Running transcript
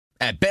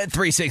At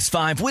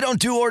Bet365, we don't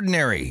do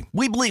ordinary.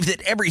 We believe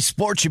that every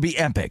sport should be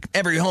epic.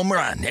 Every home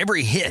run,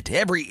 every hit,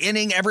 every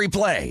inning, every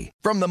play.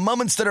 From the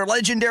moments that are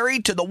legendary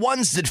to the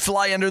ones that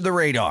fly under the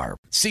radar.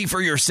 See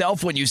for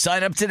yourself when you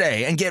sign up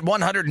today and get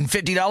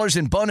 $150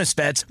 in bonus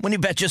bets when you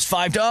bet just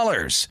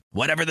 $5.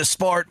 Whatever the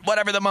sport,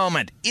 whatever the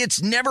moment,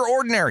 it's never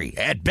ordinary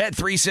at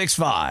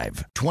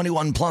Bet365.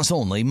 21 plus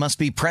only. Must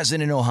be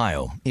present in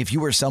Ohio. If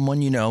you or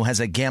someone you know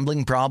has a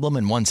gambling problem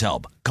and wants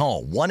help,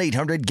 call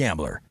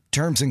 1-800-GAMBLER.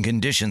 Terms and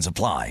conditions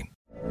apply.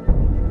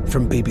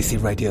 From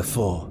BBC Radio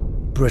 4,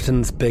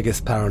 Britain's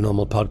biggest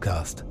paranormal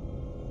podcast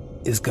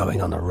is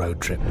going on a road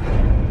trip.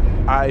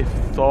 I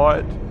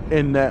thought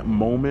in that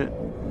moment,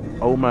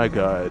 oh my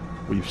God,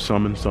 we've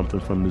summoned something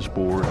from this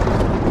board.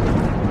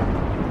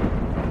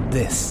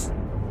 This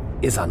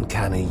is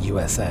Uncanny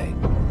USA.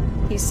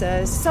 He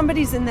says,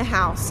 somebody's in the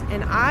house,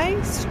 and I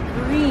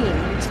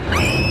screamed.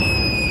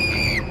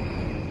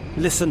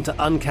 Listen to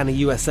Uncanny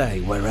USA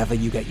wherever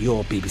you get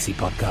your BBC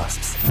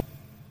podcasts,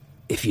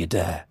 if you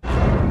dare.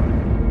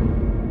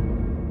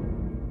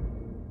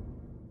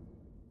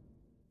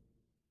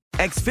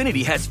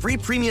 Xfinity has free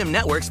premium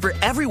networks for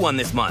everyone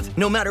this month,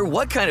 no matter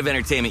what kind of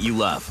entertainment you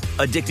love.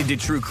 Addicted to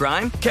true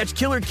crime? Catch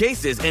killer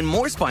cases and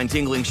more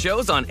spine-tingling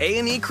shows on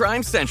A&E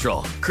Crime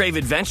Central. Crave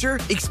adventure?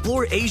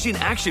 Explore Asian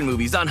action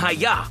movies on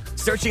Hi-YAH.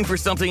 Searching for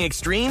something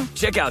extreme?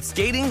 Check out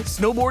skating,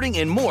 snowboarding,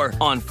 and more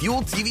on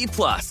Fuel TV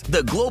Plus,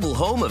 the global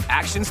home of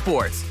action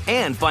sports.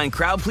 And find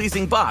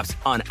crowd-pleasing bops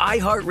on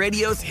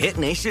iHeartRadio's Hit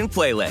Nation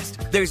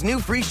playlist. There's new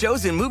free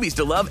shows and movies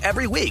to love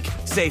every week.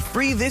 Say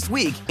free this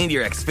week in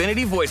your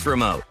Xfinity voice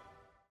remote.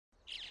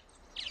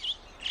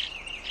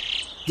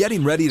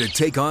 Getting ready to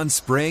take on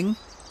spring?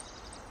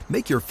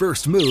 Make your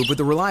first move with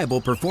the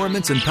reliable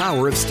performance and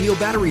power of Steel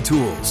battery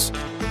tools.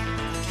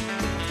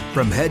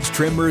 From hedge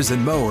trimmers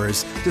and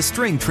mowers to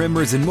string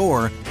trimmers and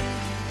more,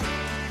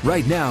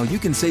 right now you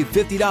can save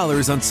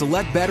 $50 on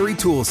select battery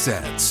tool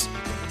sets.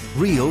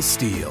 Real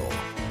Steel.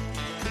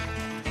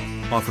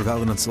 Offer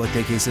valid on select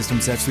AK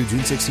system sets through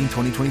June 16,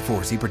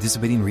 2024. See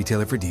participating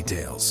retailer for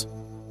details.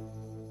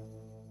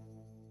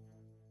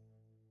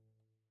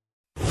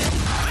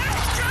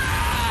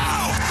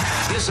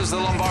 This is the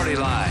Lombardi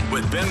Line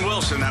with Ben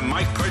Wilson and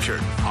Mike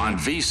Pritchard on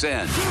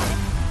VSiN.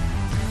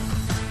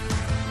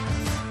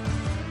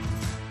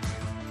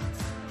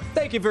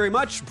 Thank you very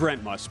much,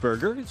 Brent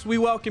Musburger. As we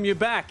welcome you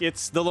back,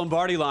 it's the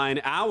Lombardi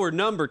Line, hour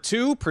number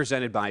 2,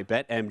 presented by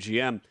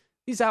BetMGM.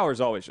 These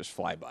hours always just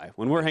fly by.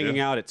 When we're hanging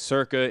out at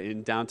Circa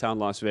in downtown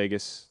Las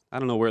Vegas, I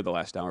don't know where the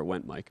last hour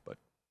went, Mike, but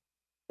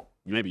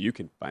maybe you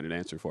can find an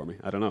answer for me.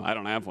 I don't know. I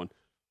don't have one.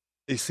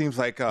 It seems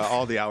like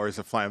all the hours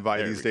are flying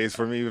by these days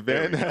for me,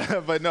 Ben.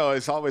 But no,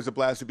 it's always a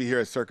blast to be here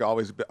at Circa.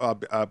 Always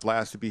a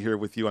blast to be here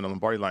with you on the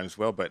Lombardi Line as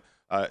well. But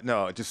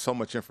no, just so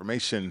much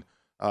information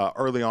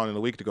early on in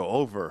the week to go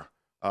over.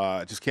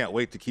 Just can't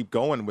wait to keep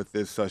going with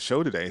this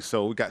show today.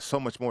 So we got so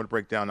much more to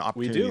break down,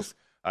 opportunities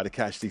to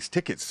cash these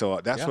tickets. So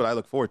that's what I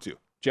look forward to.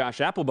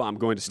 Josh Applebaum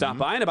going to stop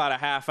by in about a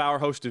half hour,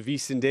 host of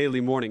VSiN Daily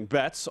Morning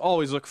Bets.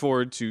 Always look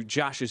forward to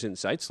Josh's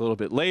insights a little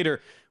bit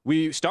later.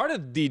 We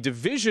started the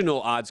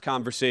divisional odds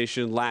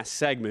conversation last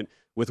segment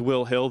with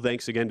Will Hill.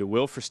 Thanks again to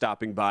Will for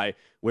stopping by.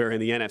 We're in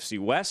the NFC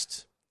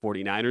West,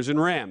 49ers and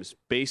Rams,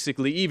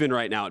 basically even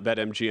right now at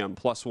BetMGM,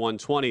 plus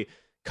 120.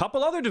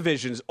 Couple other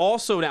divisions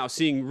also now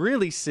seeing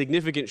really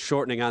significant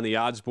shortening on the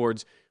odds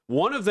boards.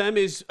 One of them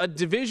is a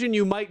division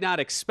you might not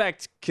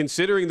expect,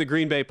 considering the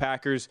Green Bay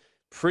Packers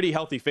pretty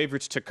healthy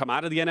favorites to come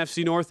out of the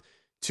NFC North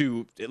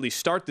to at least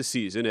start the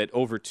season at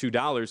over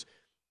 $2.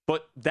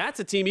 But that's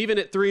a team, even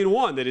at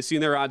 3-1, that has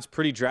seen their odds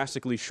pretty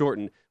drastically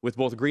shortened, with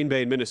both Green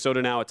Bay and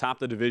Minnesota now atop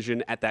the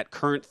division at that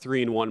current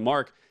 3-1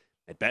 mark.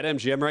 At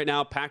BetMGM right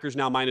now, Packers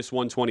now minus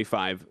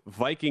 125.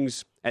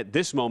 Vikings at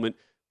this moment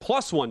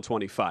plus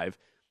 125.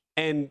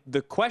 And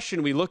the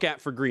question we look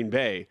at for Green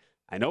Bay,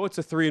 I know it's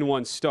a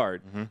 3-1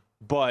 start,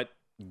 but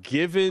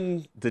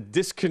given the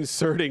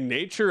disconcerting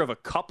nature of a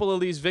couple of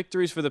these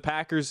victories for the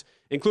Packers,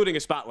 including a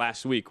spot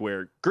last week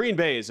where Green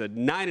Bay is a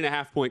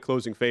 9.5-point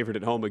closing favorite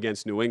at home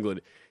against New England,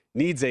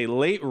 needs a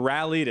late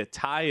rally to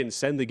tie and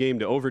send the game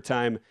to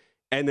overtime,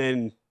 and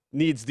then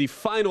needs the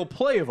final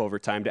play of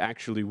overtime to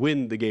actually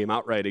win the game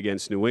outright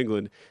against New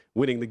England,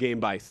 winning the game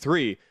by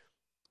 3.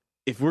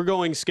 If we're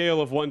going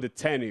scale of 1 to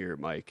 10 here,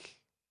 Mike,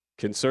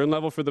 concern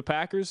level for the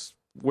Packers,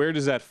 where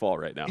does that fall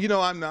right now? You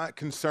know, I'm not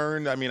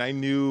concerned. I mean, I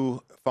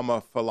knew from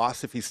a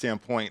philosophy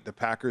standpoint the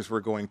Packers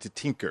were going to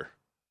tinker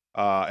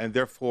and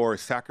therefore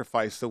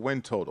sacrifice the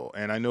win total.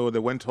 And I know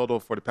the win total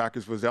for the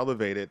Packers was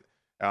elevated,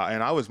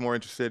 and I was more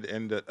interested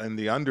in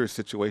the under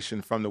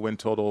situation from the win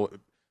total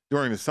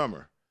during the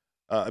summer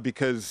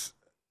because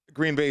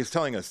Green Bay is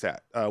telling us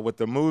that with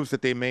the moves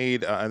that they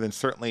made and then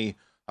certainly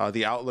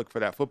the outlook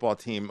for that football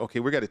team. Okay,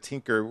 we got to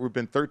tinker. We've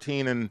been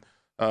 13-4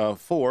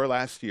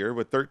 last year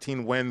with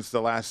 13 wins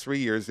the last 3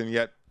 years, and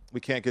yet we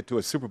can't get to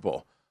a Super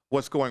Bowl.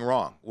 What's going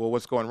wrong? Well,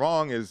 what's going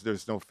wrong is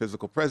there's no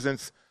physical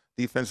presence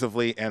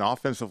defensively and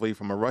offensively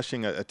from a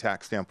rushing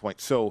attack standpoint.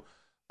 So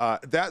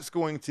that's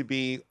going to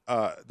be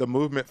the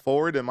movement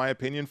forward, in my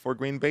opinion, for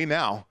Green Bay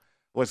now.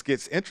 What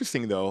gets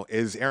interesting, though,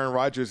 is Aaron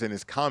Rodgers and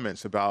his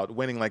comments about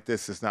winning like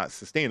this is not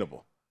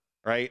sustainable,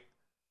 right?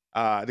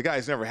 The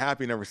guy's never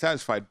happy, never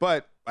satisfied.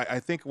 But I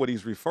think what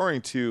he's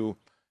referring to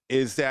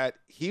is that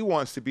he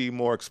wants to be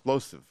more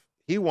explosive.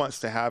 He wants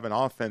to have an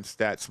offense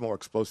that's more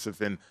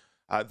explosive. And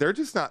they're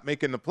just not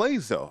making the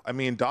plays, though. I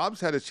mean,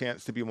 Dobbs had a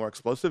chance to be more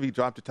explosive. He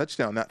dropped a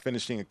touchdown, not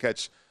finishing a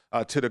catch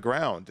to the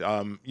ground.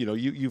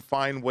 You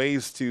find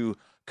ways to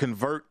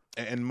convert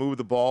and move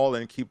the ball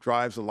and keep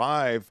drives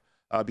alive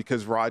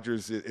because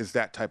Rodgers is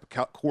that type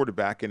of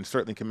quarterback and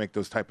certainly can make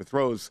those type of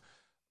throws.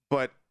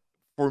 But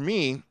for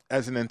me,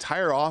 as an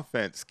entire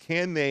offense,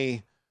 can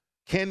they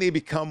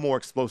become more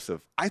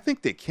explosive? I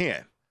think they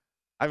can.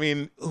 I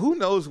mean, who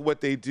knows what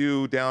they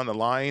do down the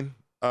line,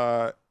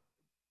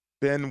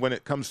 Ben, when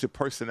it comes to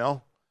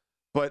personnel?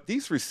 But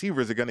these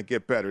receivers are going to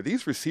get better.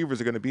 These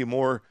receivers are going to be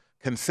more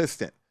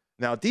consistent.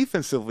 Now,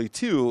 defensively,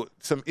 too,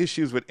 some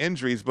issues with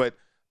injuries, but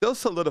they'll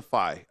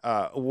solidify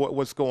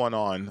what's going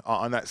on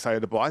that side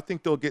of the ball. I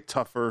think they'll get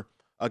tougher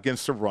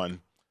against the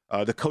run.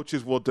 The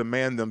coaches will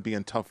demand them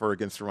being tougher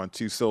against the run,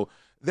 too. So,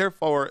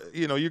 therefore,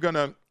 you're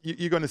gonna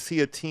see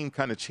a team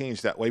kind of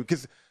change that way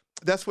because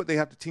that's what they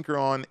have to tinker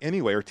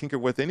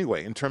with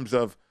anyway in terms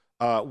of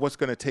what's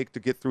going to take to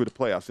get through the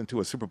playoffs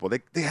into a Super Bowl.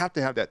 They have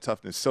to have that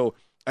toughness. So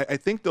I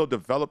think they'll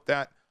develop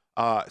that.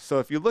 So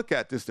if you look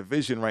at this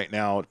division right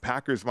now,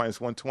 Packers minus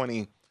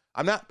 120,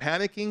 I'm not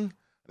panicking.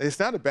 It's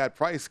not a bad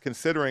price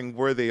considering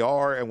where they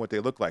are and what they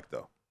look like,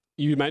 though.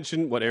 You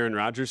mentioned what Aaron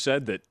Rodgers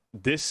said, that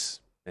this,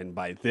 and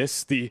by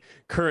this, the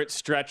current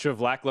stretch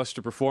of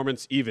lackluster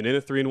performance, even in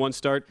a 3-1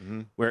 start,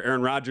 where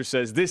Aaron Rodgers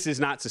says this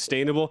is not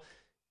sustainable.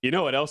 You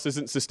know what else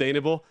isn't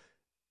sustainable?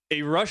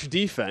 A rush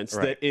defense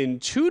that in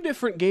 2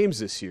 different games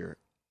this year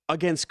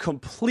against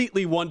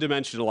completely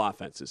one-dimensional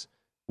offenses.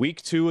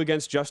 Week 2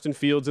 against Justin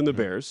Fields and the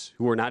Bears,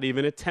 who are not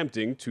even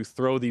attempting to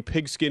throw the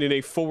pigskin in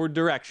a forward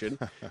direction.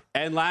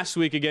 And last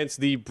week against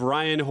the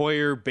Brian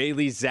Hoyer,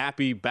 Bailey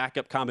Zappi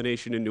backup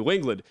combination in New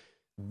England.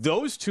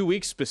 Those 2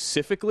 weeks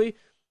specifically,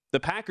 the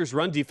Packers'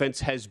 run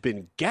defense has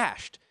been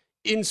gashed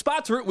in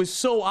spots where it was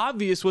so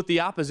obvious what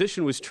the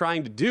opposition was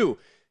trying to do.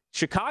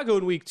 Chicago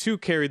in week 2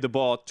 carried the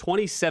ball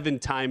 27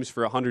 times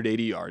for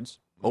 180 yards,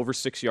 over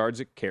 6 yards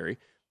a carry.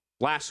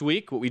 Last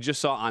week, what we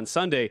just saw on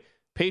Sunday,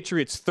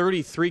 Patriots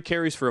 33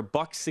 carries for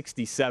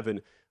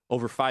 $167,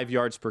 over 5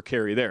 yards per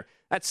carry there.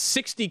 That's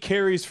 60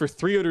 carries for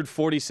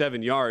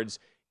 347 yards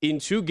in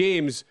 2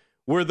 games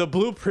where the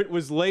blueprint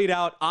was laid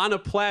out on a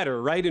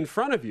platter right in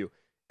front of you,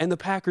 and the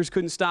Packers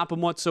couldn't stop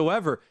them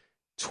whatsoever.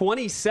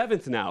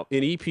 27th now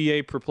in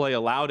EPA per play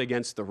allowed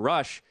against the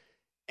rush.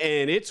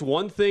 And it's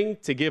one thing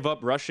to give up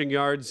rushing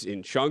yards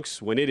in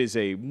chunks when it is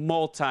a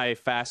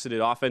multifaceted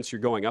offense you're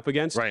going up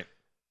against. Right.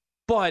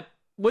 But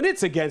when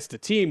it's against a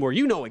team where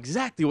you know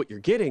exactly what you're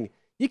getting,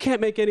 you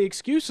can't make any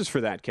excuses for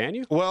that, can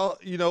you? Well,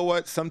 you know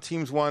what? Some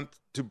teams want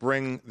to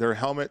bring their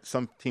helmet.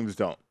 Some teams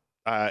don't.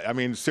 I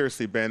mean,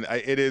 seriously, Ben,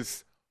 it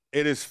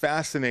is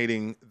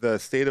fascinating the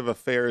state of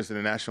affairs in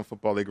the National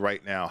Football League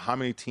right now. How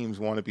many teams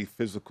want to be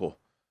physical?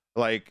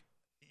 Like,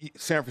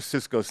 San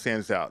Francisco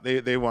stands out.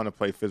 They want to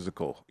play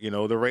physical.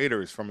 The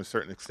Raiders, from a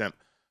certain extent,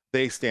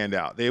 they stand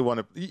out. They want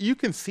to. You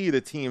can see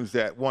the teams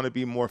that want to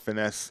be more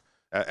finesse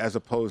as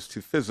opposed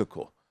to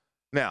physical.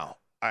 Now,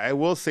 I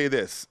will say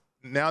this.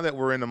 Now that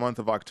we're in the month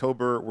of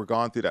October, we're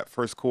gone through that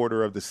first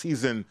quarter of the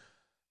season,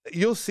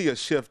 you'll see a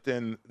shift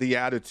in the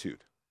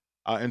attitude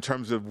in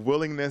terms of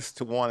willingness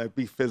to want to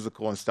be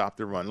physical and stop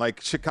the run. Like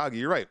Chicago,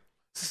 you're right.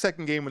 It's the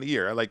second game of the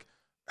year. Like,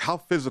 how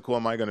physical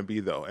am I going to be,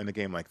 though, in a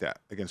game like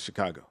that against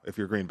Chicago if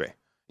you're Green Bay?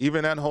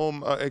 Even at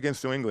home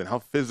against New England, how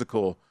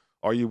physical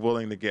are you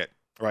willing to get,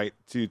 right,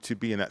 to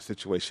be in that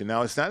situation?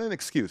 Now, it's not an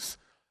excuse.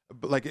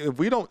 But, like, if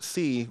we don't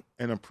see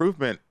an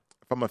improvement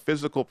from a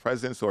physical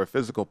presence or a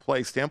physical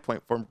play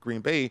standpoint from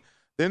Green Bay,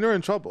 then they're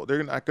in trouble.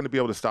 They're not going to be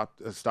able to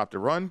stop the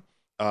run.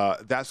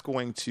 That's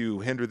going to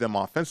hinder them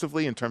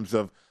offensively in terms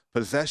of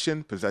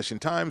possession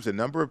times, the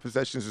number of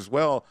possessions as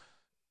well.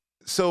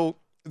 So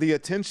the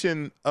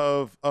attention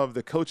of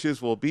the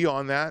coaches will be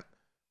on that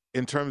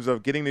in terms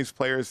of getting these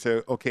players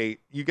to, okay,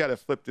 you got to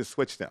flip this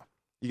switch now.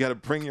 You got to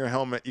bring your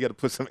helmet. You got to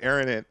put some air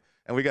in it,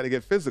 and we got to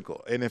get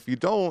physical. And if you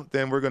don't,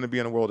 then we're going to be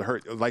in a world of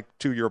hurt, like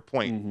to your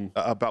point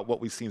about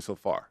what we've seen so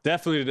far.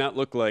 Definitely did not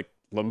look like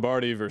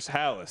Lombardi versus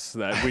Hallis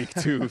that week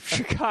 2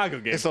 Chicago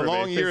game. It's a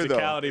long year, though.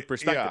 Physicality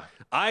perspective.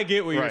 Yeah. I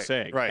get what you're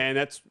saying. Right. And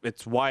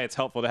it's why it's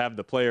helpful to have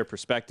the player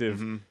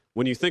perspective.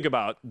 When you think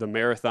about the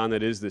marathon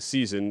that is this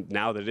season,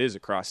 now that it is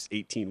across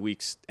 18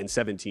 weeks and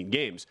 17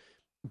 games.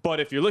 But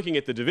if you're looking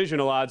at the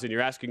divisional odds and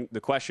you're asking the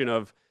question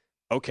of,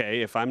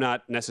 okay, if I'm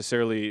not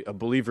necessarily a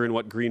believer in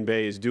what Green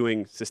Bay is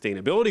doing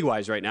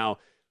sustainability-wise right now,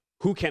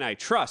 who can I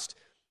trust?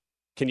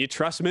 Can you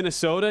trust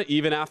Minnesota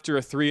even after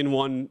a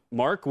 3-1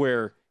 mark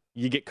where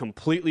you get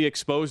completely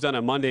exposed on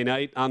a Monday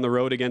night on the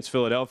road against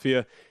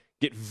Philadelphia,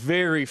 get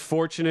very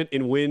fortunate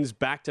in wins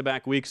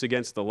back-to-back weeks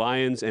against the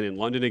Lions and in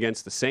London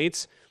against the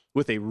Saints?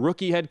 With a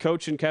rookie head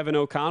coach in Kevin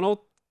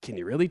O'Connell, can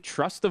you really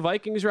trust the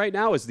Vikings right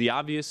now as the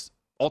obvious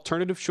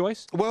alternative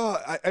choice?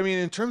 Well, I mean,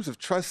 in terms of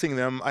trusting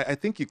them, I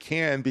think you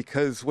can,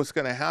 because what's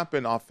going to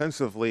happen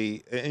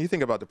offensively, and you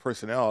think about the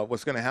personnel,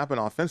 what's going to happen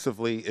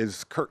offensively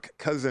is Kirk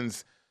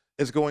Cousins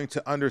is going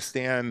to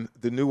understand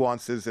the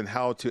nuances and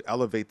how to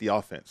elevate the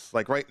offense.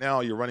 Like right now,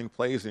 you're running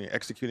plays and you're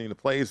executing the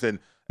plays and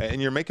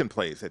you're making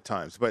plays at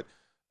times. But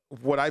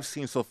what I've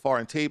seen so far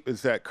in tape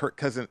is that Kirk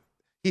Cousins,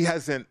 he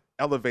hasn't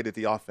elevated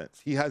the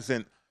offense. He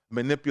hasn't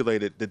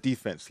manipulated the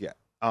defense yet.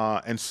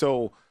 And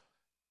so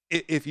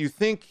if you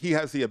think he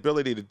has the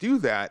ability to do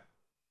that,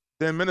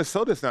 then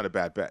Minnesota's not a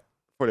bad bet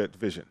for that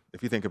division,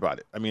 if you think about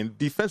it. I mean,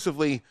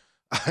 defensively,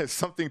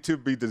 something to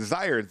be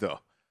desired, though.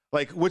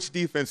 Like, which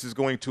defense is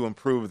going to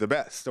improve the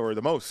best or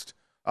the most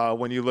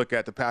when you look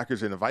at the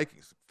Packers and the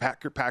Vikings?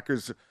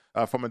 Packers,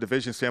 from a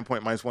division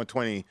standpoint, minus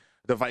 120.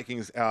 The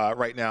Vikings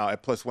right now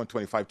at plus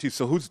 125, too.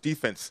 So whose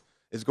defense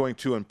is going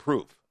to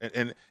improve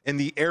and in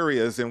the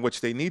areas in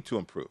which they need to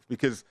improve?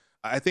 Because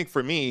I think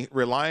for me,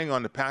 relying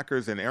on the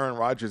Packers and Aaron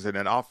Rodgers and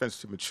an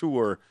offense to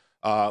mature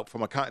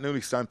from a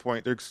continuity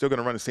standpoint, they're still going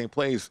to run the same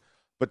plays.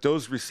 But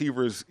those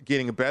receivers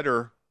get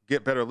better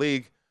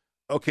league.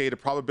 Okay, the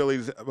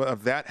probabilities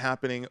of that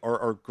happening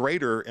are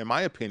greater, in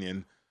my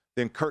opinion,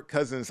 than Kirk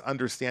Cousins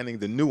understanding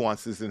the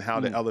nuances and how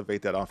to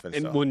elevate that offense.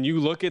 And when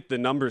you look at the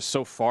numbers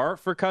so far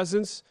for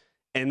Cousins,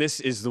 and this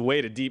is the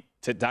way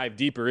to dive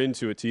deeper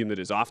into a team that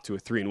is off to a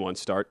 3-1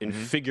 start and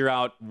figure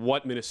out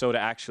what Minnesota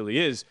actually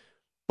is.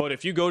 But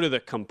if you go to the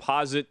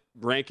composite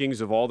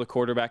rankings of all the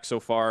quarterbacks so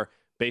far,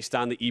 based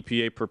on the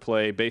EPA per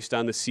play, based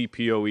on the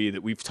CPOE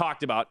that we've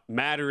talked about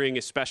mattering,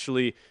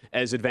 especially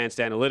as advanced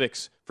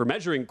analytics for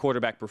measuring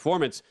quarterback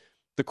performance,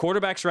 the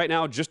quarterbacks right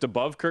now just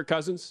above Kirk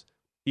Cousins,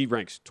 he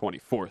ranks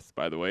 24th,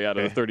 by the way, out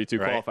of the 32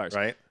 qualifiers.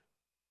 Right.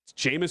 It's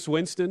Jameis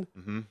Winston,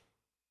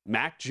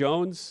 Mac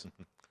Jones.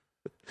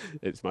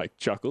 It's Mike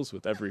chuckles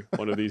with every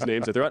one of these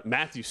names that they're on.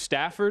 Matthew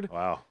Stafford.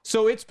 Wow.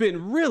 So it's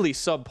been really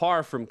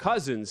subpar from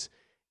Cousins.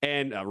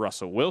 And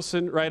Russell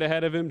Wilson right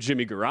ahead of him,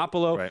 Jimmy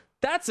Garoppolo. Right.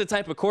 That's the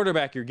type of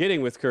quarterback you're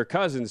getting with Kirk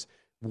Cousins.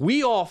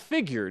 We all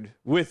figured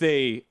with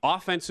a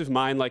offensive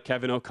mind like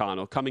Kevin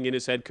O'Connell coming in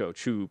as head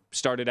coach, who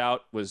started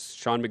out was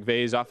Sean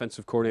McVay's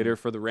offensive coordinator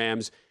for the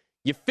Rams.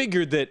 You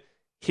figured that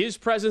his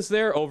presence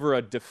there over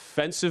a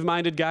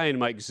defensive-minded guy in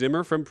Mike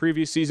Zimmer from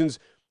previous seasons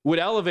would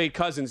elevate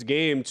Cousins'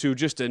 game to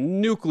just a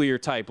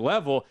nuclear-type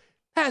level.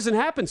 Hasn't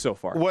happened so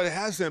far. Well, it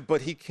hasn't,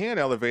 but he can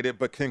elevate it.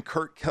 But can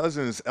Kirk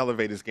Cousins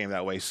elevate his game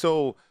that way?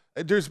 So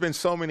there's been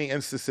so many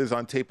instances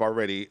on tape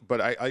already,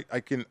 but I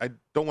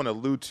don't want to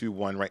allude to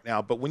one right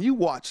now. But when you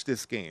watch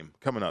this game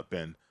coming up,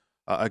 Ben,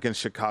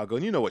 against Chicago,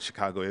 and you know what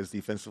Chicago is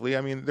defensively.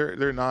 I mean,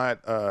 they're not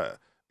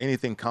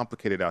anything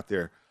complicated out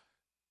there.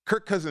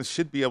 Kirk Cousins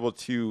should be able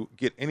to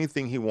get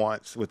anything he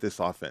wants with this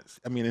offense.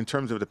 I mean, in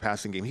terms of the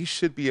passing game, he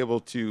should be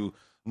able to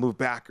move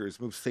backers,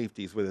 move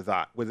safeties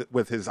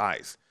with his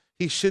eyes.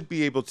 He should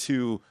be able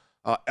to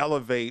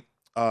elevate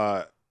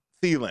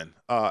Thielen.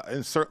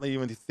 And certainly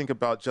when you think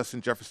about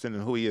Justin Jefferson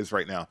and who he is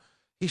right now,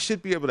 he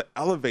should be able to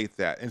elevate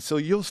that. And so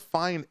you'll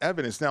find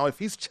evidence. Now, if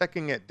he's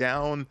checking it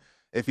down,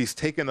 if he's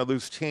taking a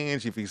loose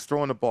change, if he's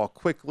throwing the ball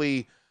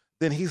quickly,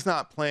 then he's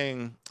not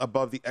playing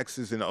above the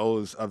X's and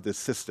O's of this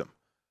system.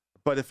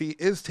 But if he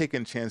is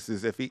taking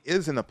chances, if he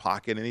is in the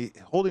pocket and he's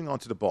holding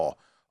onto the ball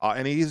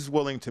and he's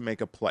willing to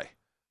make a play,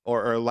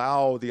 or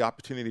allow the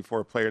opportunity for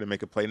a player to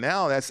make a play,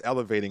 now that's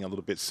elevating a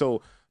little bit.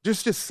 So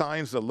just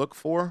signs to look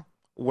for.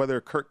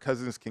 Whether Kirk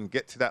Cousins can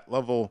get to that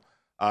level,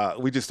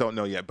 we just don't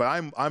know yet.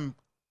 But I'm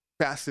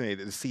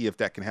fascinated to see if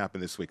that can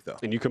happen this week, though.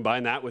 And you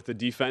combine that with the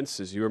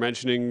defense, as you were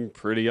mentioning,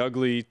 pretty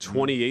ugly,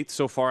 28th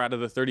so far out of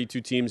the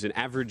 32 teams in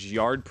average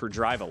yard per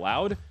drive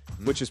allowed,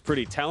 which is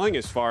pretty telling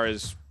as far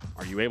as,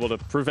 are you able to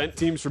prevent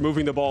teams from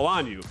moving the ball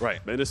on you?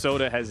 Right.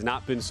 Minnesota has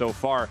not been so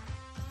far.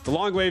 The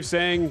long way of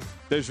saying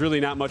there's really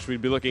not much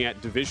we'd be looking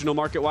at divisional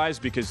market-wise,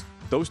 because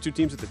those two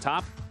teams at the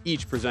top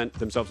each present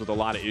themselves with a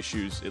lot of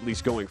issues, at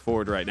least going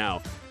forward right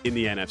now in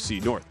the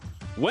NFC North.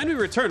 When we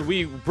return,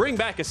 we bring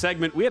back a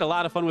segment we had a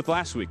lot of fun with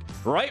last week.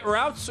 Right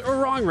routes or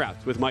wrong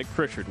routes with Mike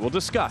Pritchard. We'll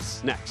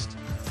discuss next.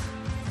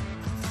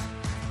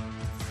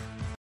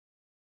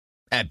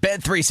 At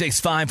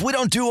Bet365, we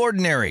don't do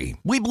ordinary.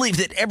 We believe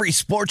that every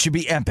sport should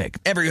be epic.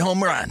 Every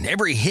home run,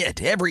 every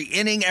hit, every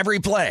inning, every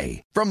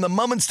play. From the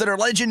moments that are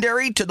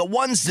legendary to the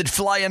ones that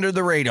fly under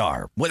the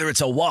radar. Whether it's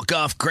a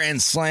walk-off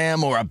grand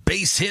slam or a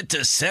base hit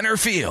to center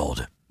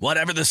field.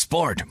 Whatever the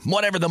sport,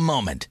 whatever the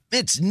moment.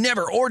 It's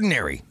never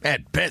ordinary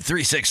at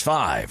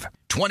Bet365.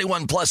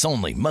 21 plus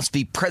only. Must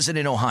be present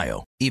in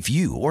Ohio. If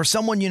you or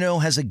someone you know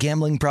has a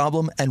gambling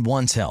problem and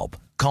wants help,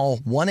 call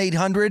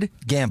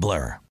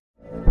 1-800-GAMBLER.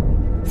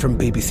 From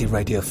BBC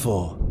Radio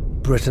 4,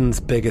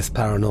 Britain's biggest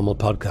paranormal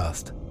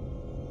podcast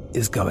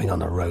is going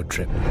on a road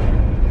trip.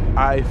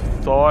 I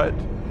thought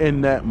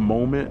in that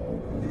moment,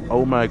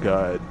 oh my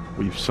God,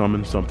 we've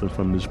summoned something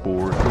from this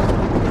board.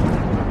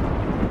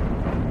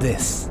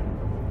 This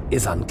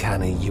is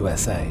Uncanny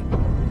USA.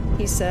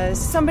 He says,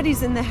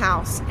 somebody's in the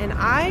house, and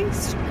I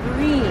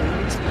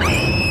screamed.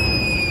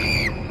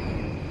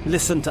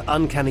 Listen to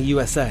Uncanny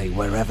USA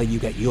wherever you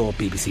get your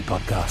BBC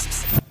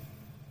podcasts,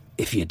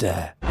 if you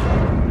dare.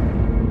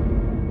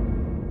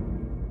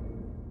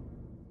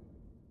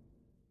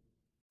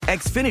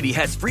 Xfinity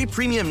has free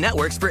premium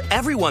networks for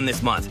everyone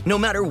this month, no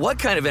matter what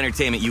kind of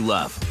entertainment you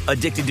love.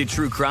 Addicted to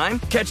true crime?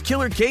 Catch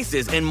killer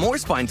cases and more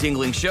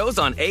spine-tingling shows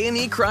on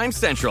A&E Crime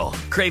Central.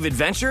 Crave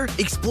adventure?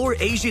 Explore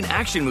Asian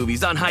action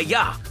movies on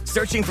Hi-YAH.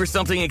 Searching for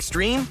something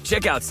extreme?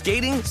 Check out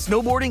skating,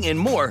 snowboarding, and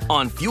more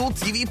on Fuel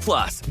TV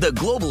Plus, the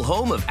global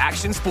home of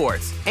action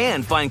sports.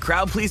 And find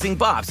crowd-pleasing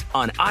bops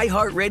on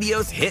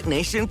iHeartRadio's Hit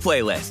Nation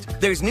playlist.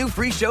 There's new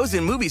free shows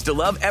and movies to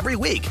love every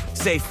week.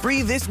 Say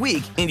free this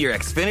week in your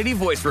Xfinity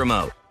voice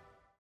remote.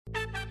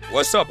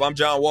 What's up? I'm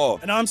John Wall.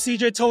 And I'm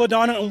CJ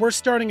Toledano, and we're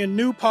starting a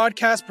new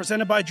podcast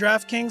presented by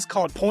DraftKings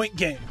called Point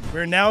Game.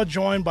 We're now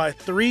joined by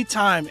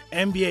three-time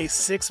NBA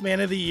Sixth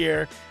Man of the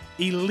Year,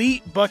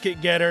 elite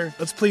bucket getter.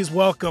 Let's please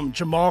welcome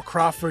Jamal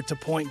Crawford to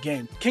Point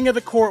Game. King of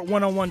the Court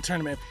one-on-one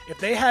tournament. If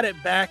they had it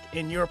back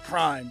in your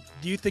prime,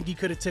 do you think you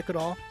could have took it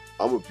all?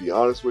 I'm going to be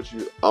honest with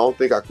you. I don't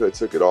think I could have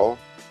took it all,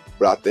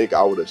 but I think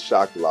I would have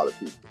shocked a lot of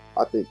people.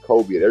 I think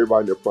Kobe and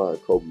everybody in their prime,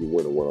 Kobe would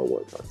win a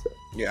one-on-one contest.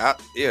 Yeah,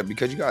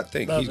 because you got to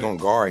think, he's going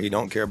to guard. He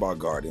don't care about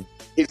guarding.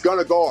 He's going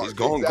to guard. He's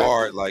going to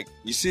guard. Like,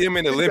 you see him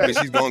in the Olympics,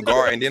 he's going to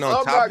guard. And then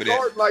on top of that. I'm not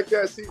guarding like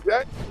that, see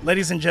that?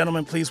 Ladies and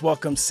gentlemen, please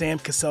welcome Sam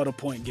Cassell to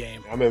Point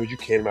Game. I remember you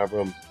came out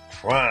from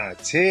crying,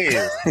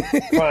 tears,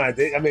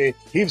 crying. I mean,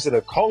 he was in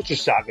a culture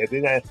shock. And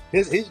then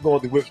he's going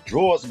through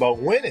withdrawals about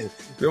winning.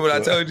 Remember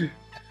what I told you?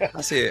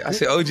 I said,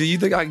 OG, you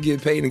think I can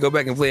get paid and go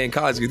back and play in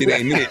college because it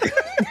ain't it?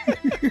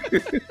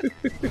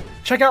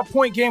 Check out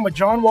Point Game with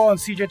John Wall and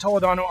CJ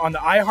Toledano on the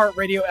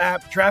iHeartRadio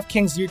app,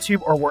 DraftKings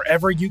YouTube, or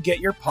wherever you get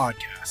your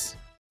podcasts.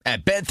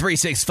 At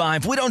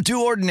Bet365, we don't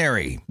do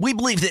ordinary. We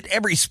believe that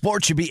every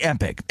sport should be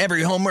epic.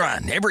 Every home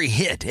run, every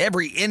hit,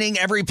 every inning,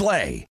 every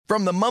play.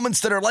 From the moments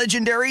that are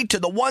legendary to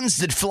the ones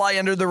that fly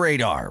under the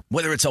radar.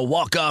 Whether it's a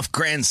walk-off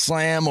grand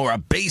slam or a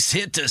base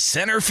hit to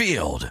center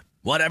field.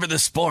 Whatever the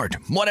sport,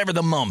 whatever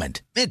the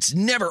moment, it's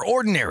never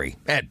ordinary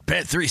at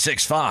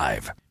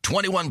Bet365.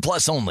 21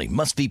 plus only.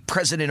 Must be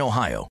present in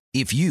Ohio.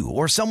 If you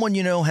or someone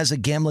you know has a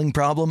gambling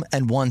problem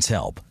and wants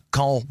help,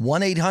 call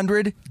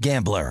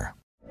 1-800-GAMBLER.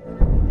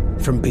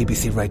 From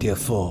BBC Radio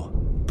 4,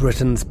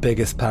 Britain's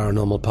biggest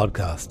paranormal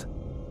podcast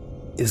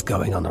is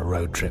going on a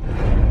road trip.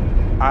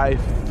 I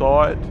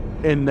thought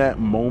in that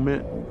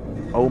moment,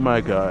 oh my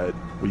God,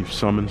 we've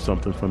summoned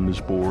something from this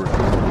board.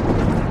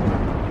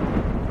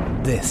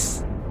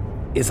 This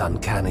is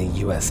Uncanny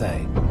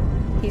USA.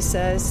 He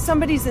says,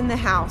 somebody's in the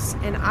house,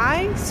 and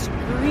I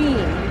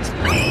screamed.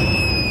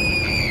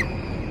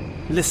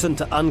 Listen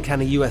to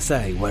Uncanny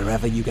USA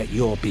wherever you get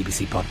your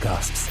BBC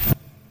podcasts,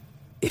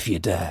 if you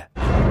dare.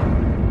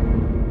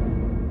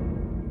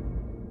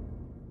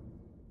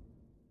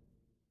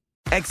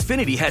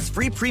 Xfinity has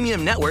free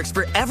premium networks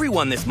for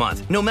everyone this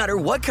month, no matter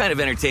what kind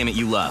of entertainment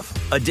you love.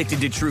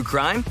 Addicted to true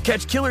crime?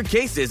 Catch killer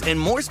cases and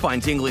more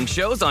spine-tingling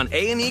shows on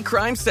A&E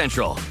Crime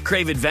Central.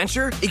 Crave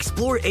adventure?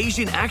 Explore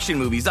Asian action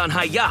movies on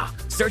Hi-YAH.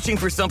 Searching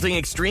for something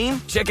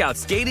extreme? Check out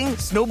skating,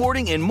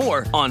 snowboarding, and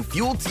more on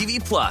Fuel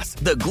TV Plus,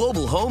 the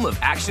global home of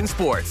action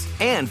sports.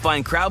 And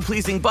find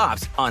crowd-pleasing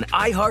bops on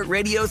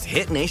iHeartRadio's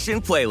Hit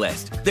Nation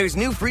playlist. There's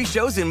new free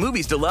shows and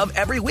movies to love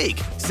every week.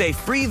 Say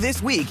free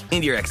this week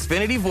in your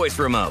Xfinity voice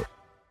remote.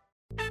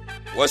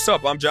 What's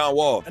up? I'm John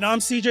Wall. And I'm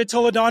CJ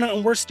Toledano,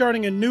 and we're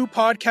starting a new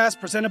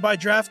podcast presented by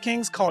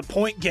DraftKings called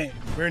Point Game.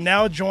 We're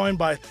now joined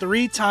by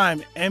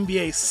three-time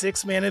NBA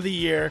Sixth Man of the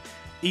Year,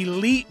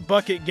 elite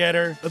bucket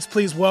getter. Let's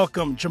please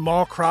welcome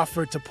Jamal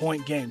Crawford to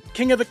Point Game.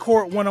 King of the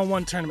Court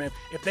one-on-one tournament.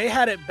 If they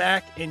had it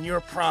back in your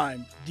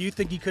prime, do you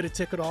think you could have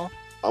took it all?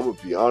 I'm going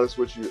to be honest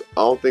with you.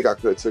 I don't think I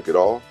could have took it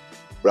all,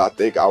 but I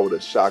think I would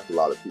have shocked a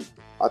lot of people.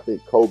 I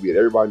think Kobe and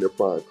everybody in their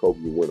prime, Kobe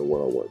would win a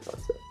one-on-one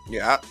contest.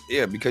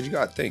 Yeah, because you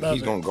got to think,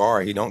 he's going to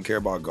guard. He don't care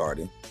about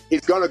guarding.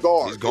 He's going to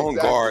guard. He's going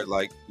to guard.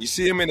 Like, you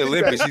see him in the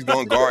Olympics, he's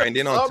going to guard. And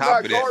then on top of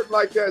that. I'm not guarding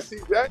like that, see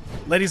that?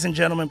 Ladies and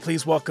gentlemen,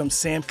 please welcome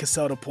Sam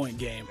Cassell to Point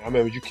Game. I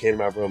remember you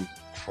came out from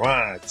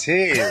crying,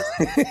 tears,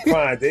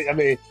 crying. I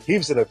mean, he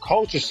was in a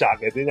culture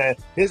shock. And then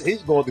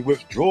he's going through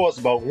withdrawals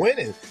about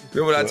winning.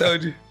 Remember what I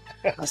told you?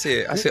 I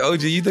said,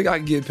 OG, you think I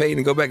can get paid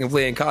and go back and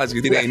play in college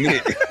because it ain't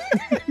it?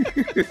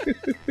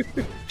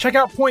 Check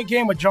out Point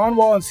Game with John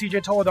Wall and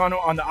CJ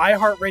Toledano on the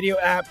iHeartRadio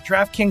app,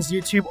 DraftKings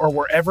YouTube, or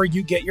wherever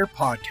you get your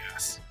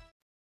podcasts.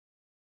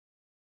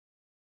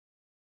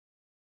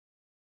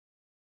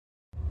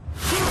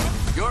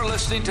 You're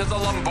listening to the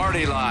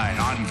Lombardi Line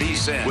on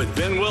VSiN with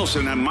Ben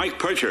Wilson and Mike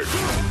Pritchard.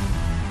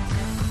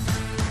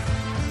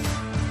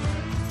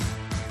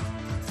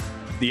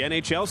 The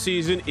NHL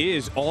season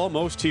is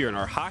almost here, and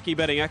our hockey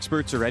betting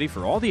experts are ready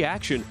for all the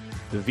action.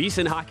 The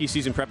VSiN Hockey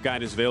Season Prep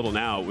Guide is available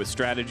now with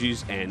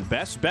strategies and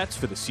best bets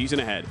for the season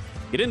ahead.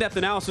 Get in-depth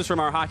analysis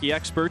from our hockey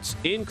experts,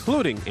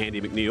 including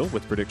Andy McNeil,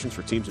 with predictions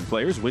for teams and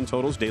players, win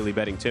totals, daily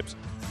betting tips,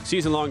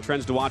 season-long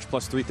trends to watch,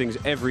 plus 3 things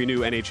every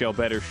new NHL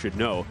bettor should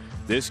know.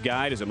 This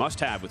guide is a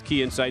must-have with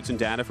key insights and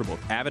data for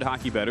both avid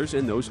hockey bettors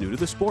and those new to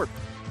the sport.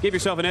 Give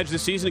yourself an edge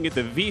this season and get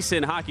the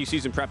VSiN Hockey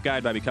Season Prep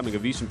Guide by becoming a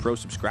VSiN Pro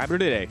subscriber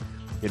today.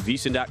 at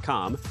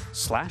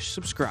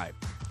vsin.com/subscribe.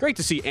 Great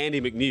to see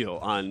Andy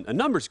McNeil on a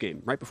numbers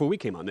game right before we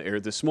came on the air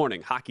this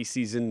morning. Hockey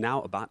season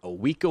now about a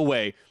week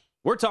away.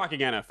 We're talking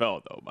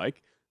NFL, though,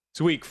 Mike.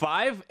 It's week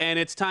 5, and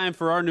it's time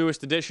for our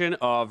newest edition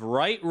of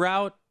Right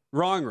Route,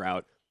 Wrong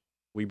Route.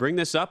 We bring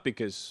this up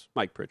because,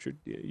 Mike Pritchard,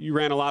 you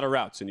ran a lot of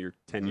routes in your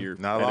 10-year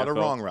Not NFL. a lot of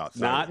wrong routes.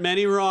 Not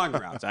many wrong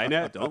routes. I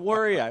know. Don't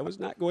worry. I was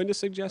not going to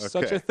suggest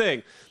such a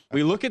thing.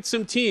 We look at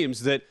some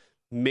teams that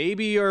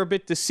maybe are a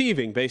bit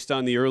deceiving based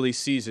on the early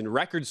season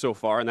record so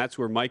far, and that's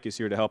where Mike is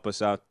here to help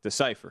us out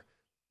decipher.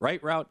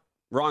 Right route,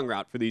 wrong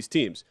route for these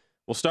teams.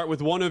 We'll start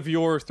with one of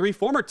your 3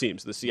 former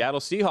teams, the Seattle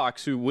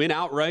Seahawks, who win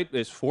outright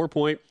as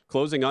 4-point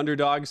closing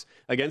underdogs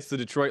against the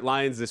Detroit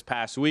Lions this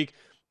past week.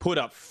 Put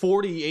up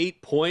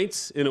 48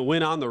 points in a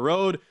win on the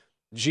road.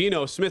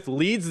 Geno Smith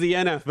leads the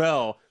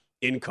NFL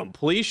in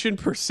completion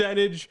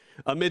percentage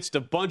amidst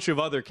a bunch of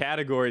other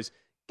categories.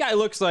 Guy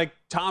looks like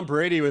Tom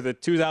Brady with the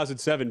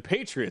 2007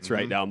 Patriots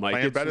right now, Mike.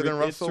 Playing better than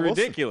Russell Wilson. It's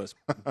ridiculous.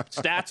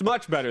 Stats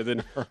much better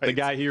than the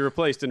guy he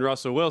replaced in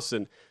Russell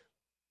Wilson.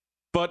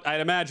 But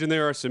I'd imagine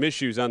there are some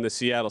issues on the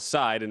Seattle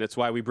side, and it's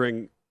why we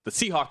bring the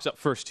Seahawks up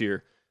first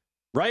here.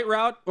 Right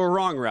route or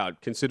wrong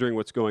route, considering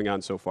what's going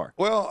on so far?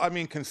 Well, I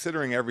mean,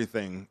 considering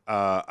everything,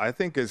 I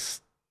think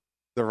it's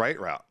the right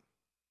route.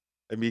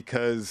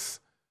 Because,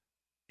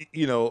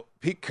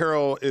 Pete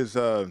Carroll is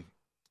a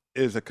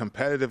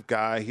competitive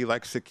guy. He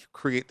likes to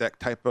create that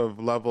type of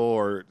level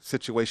or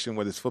situation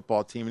with his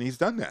football team, and he's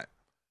done that.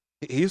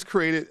 He's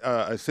created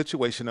a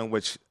situation in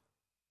which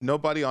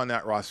nobody on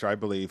that roster, I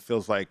believe,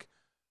 feels like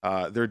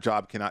their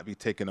job cannot be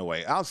taken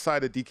away.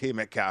 Outside of DK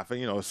Metcalf, a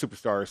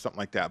superstar or something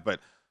like that. But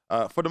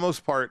for the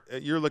most part,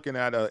 you're looking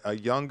at a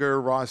younger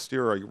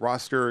roster or a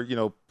roster,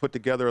 put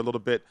together a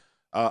little bit.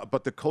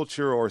 But the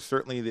culture or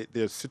certainly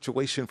the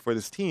situation for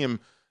this team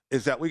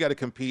is that we got to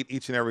compete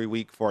each and every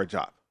week for a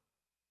job.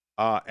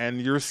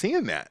 And you're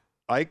seeing that.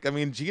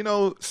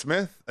 Geno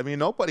Smith,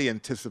 nobody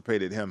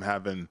anticipated him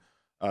having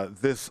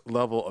this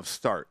level of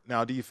start.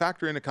 Now, do you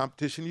factor in the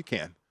competition? You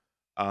can.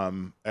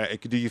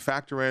 Do you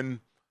factor in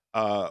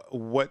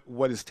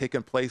what has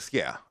taken place?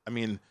 Yeah.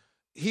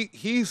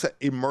 He's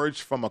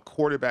emerged from a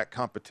quarterback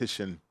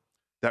competition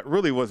that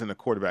really wasn't a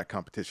quarterback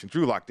competition.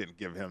 Drew Lock didn't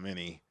give him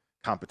any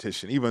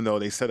competition, even though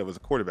they said it was a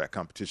quarterback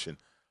competition.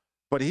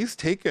 But he's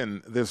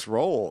taken this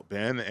role,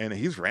 Ben, and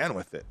he's ran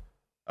with it.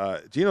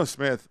 Geno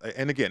Smith,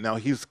 and again, now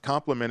he's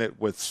complemented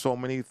with so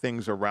many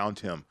things around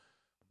him.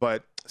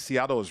 But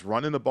Seattle is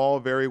running the ball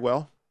very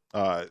well,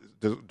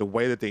 the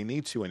way that they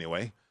need to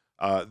anyway.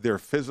 They're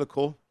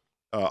physical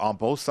on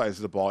both sides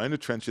of the ball, in the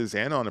trenches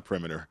and on the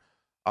perimeter.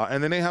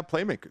 And then they have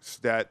playmakers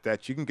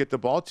that you can get the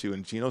ball to,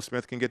 and Geno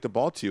Smith can get the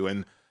ball to.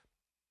 And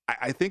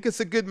I think it's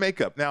a good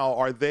makeup. Now,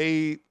 are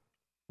they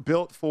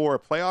built for a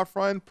playoff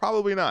run?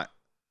 Probably not.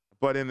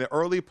 But in the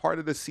early part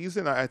of the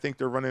season, I think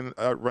they're running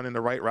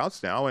the right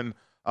routes now and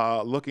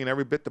looking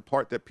every bit the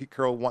part that Pete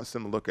Carroll wants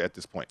them to look at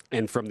this point.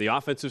 And from the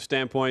offensive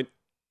standpoint,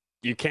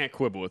 you can't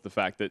quibble with the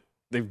fact that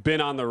they've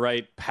been on the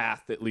right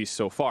path, at least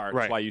so far.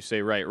 That's why you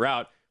say right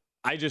route.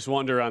 I just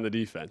wonder on the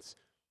defense.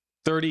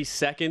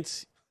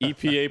 32nd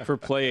EPA per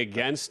play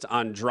against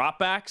on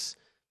dropbacks,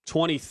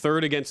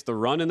 23rd against the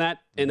run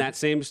in that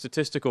same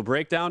statistical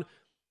breakdown.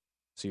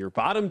 So you're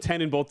bottom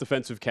 10 in both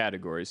defensive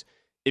categories.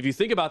 If you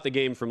think about the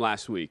game from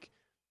last week,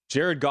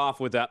 Jared Goff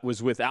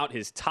was without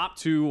his top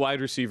 2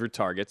 wide receiver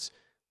targets,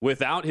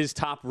 without his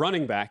top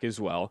running back as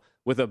well,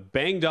 with a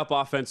banged-up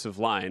offensive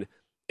line.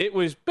 It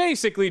was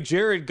basically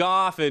Jared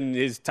Goff and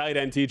his tight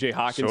end TJ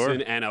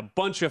Hawkinson and a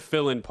bunch of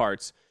fill-in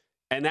parts.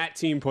 And that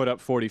team put up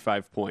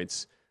 45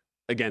 points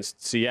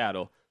against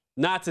Seattle.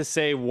 Not to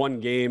say one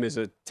game is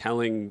a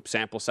telling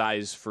sample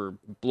size for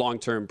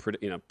long-term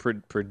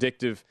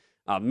predictive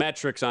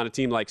metrics on a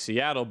team like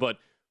Seattle, but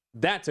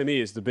that to me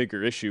is the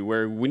bigger issue,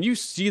 where when you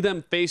see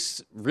them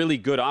face really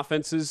good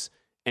offenses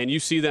and you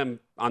see them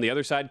on the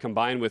other side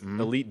combined with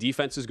elite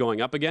defenses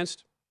going up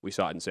against, we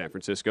saw it in San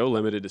Francisco,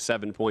 limited to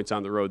 7 points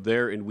on the road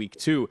there in week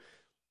 2.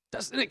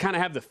 Doesn't it kind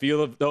of have the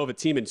feel of a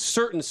team in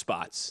certain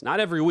spots, not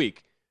every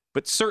week,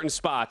 but certain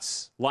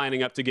spots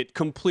lining up to get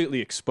completely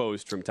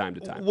exposed from time to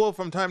time? Well,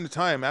 from time to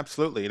time,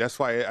 absolutely. That's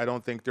why I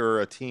don't think they're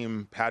a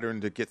team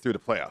patterned to get through the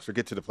playoffs or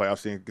get to the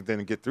playoffs and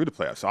then get through the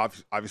playoffs.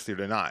 Obviously,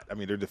 they're not.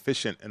 They're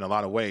deficient in a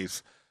lot of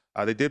ways.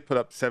 They did put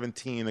up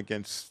 17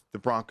 against the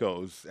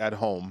Broncos at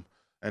home,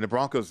 and the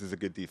Broncos is a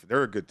good defense.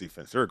 They're a good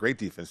defense. They're a great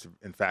defense,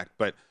 in fact.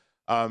 But,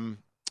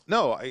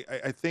 no,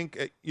 I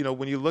think,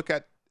 when you look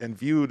at and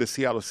view the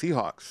Seattle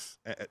Seahawks,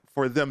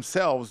 for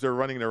themselves, they're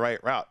running the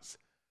right routes.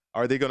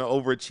 Are they going to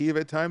overachieve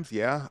at times?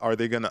 Yeah. Are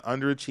they going to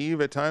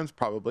underachieve at times?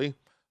 Probably.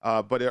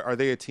 But are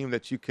they a team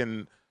that you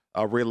can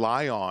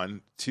rely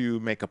on to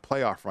make a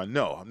playoff run?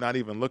 No, I'm not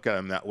even looking at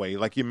them that way.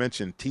 Like you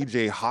mentioned,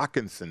 TJ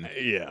Hawkinson.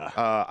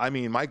 Yeah.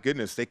 My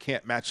goodness, they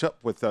can't match up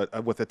with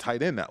a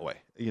tight end that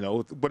way.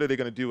 What are they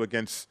going to do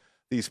against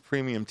these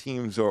premium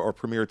teams or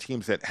premier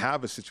teams that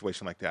have a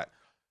situation like that?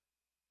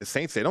 The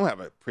Saints, they don't have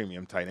a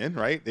premium tight end,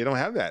 right? They don't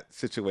have that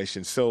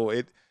situation. So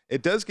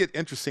it does get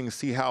interesting to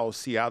see how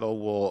Seattle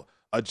will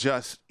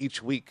adjust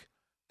each week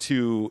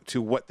to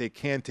what they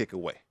can take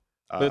away.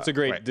 That's a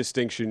great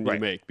distinction you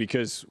make,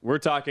 because we're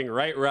talking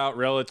right route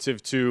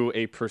relative to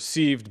a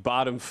perceived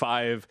bottom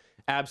 5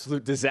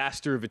 absolute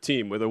disaster of a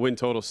team with a win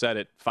total set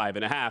at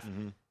 5.5.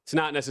 Mm-hmm. It's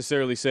not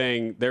necessarily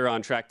saying they're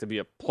on track to be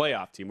a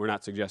playoff team. We're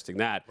not suggesting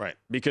that. Right.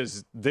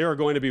 Because there are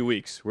going to be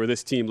weeks where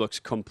this team looks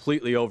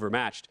completely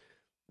overmatched.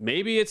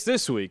 Maybe it's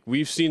this week.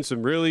 We've seen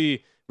some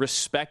really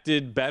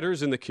respected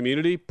bettors in the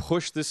community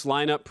push this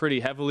lineup pretty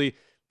heavily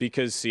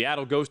because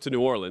Seattle goes to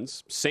New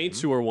Orleans.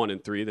 Saints, who are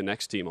 1-3, the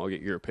next team I'll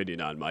get your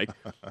opinion on, Mike,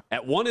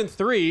 at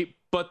 1-3,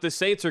 but the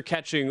Saints are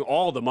catching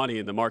all the money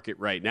in the market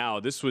right now.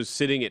 This was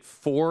sitting at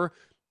 4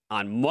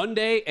 on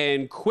Monday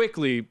and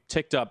quickly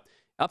ticked up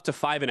to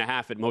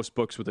 5.5 at most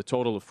books with a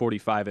total of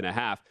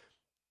 45.5.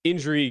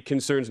 Injury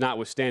concerns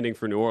notwithstanding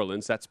for New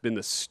Orleans. That's been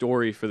the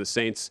story for the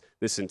Saints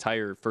this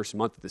entire first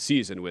month of the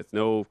season, with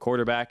no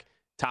quarterback,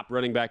 top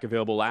running back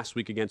available last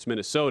week against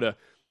Minnesota.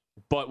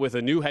 But with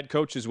a new head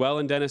coach as well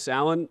in Dennis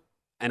Allen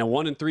and a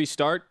 1-3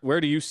 start, where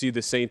do you see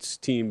the Saints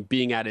team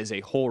being at as a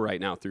whole right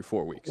now through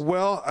 4 weeks?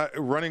 Well,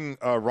 running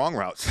wrong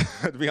routes,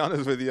 to be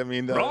honest with you. I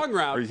mean, wrong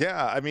route.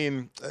 Yeah, I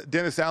mean,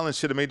 Dennis Allen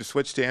should have made the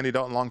switch to Andy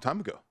Dalton a long time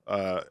ago.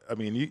 I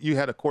mean, you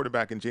had a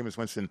quarterback in Jameis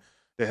Winston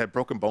that had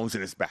broken bones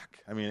in his back.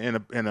 I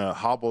mean, in a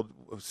hobbled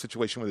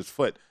situation with his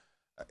foot.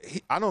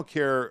 I don't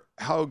care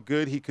how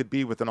good he could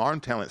be with an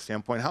arm talent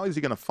standpoint. How is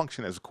he going to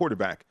function as a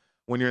quarterback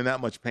when you're in that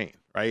much pain,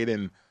 right?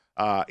 And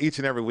each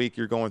and every week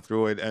you're going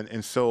through it.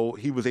 And so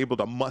he was able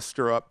to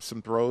muster up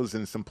some throws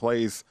and some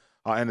plays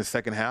in the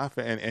second half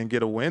and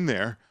get a win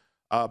there.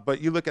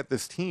 But you look at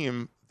this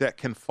team that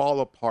can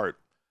fall apart.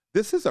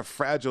 This is a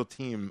fragile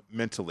team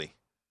mentally.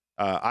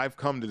 I've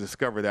come to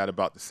discover that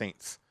about the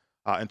Saints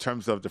in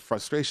terms of the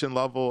frustration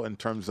level, in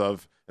terms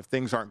of if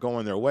things aren't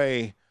going their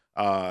way,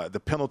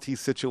 the penalty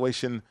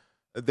situation.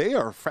 They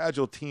are a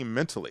fragile team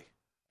mentally.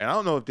 And I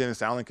don't know if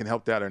Dennis Allen can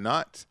help that or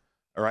not.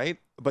 All right.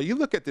 But you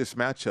look at this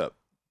matchup,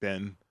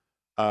 Ben,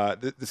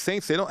 the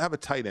Saints, they don't have a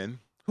tight end.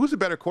 Who's a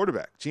better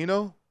quarterback,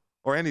 Geno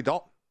or Andy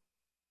Dalton?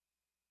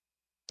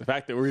 The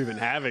fact that we're even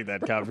having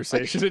that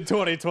conversation in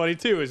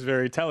 2022 is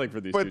very telling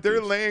for these two But they're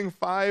teams. laying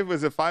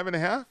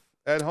 5.5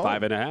 at home?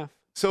 5.5.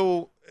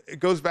 So it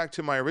goes back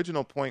to my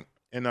original point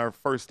in our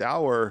first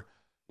hour.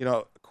 You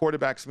know,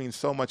 quarterbacks mean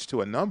so much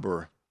to a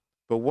number,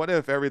 but what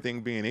if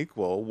everything being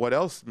equal, what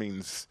else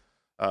means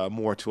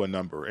more to a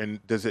number?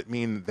 And does it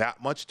mean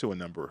that much to a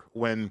number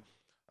when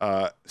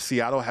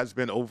Seattle has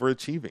been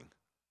overachieving?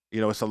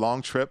 You know, it's a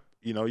long trip.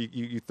 You know,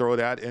 you throw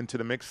that into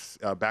the mix,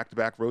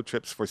 back-to-back road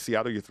trips for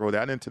Seattle, you throw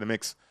that into the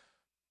mix.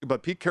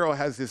 But Pete Carroll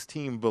has this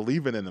team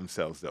believing in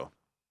themselves, though.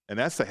 And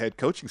that's a head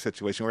coaching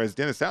situation. Whereas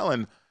Dennis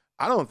Allen,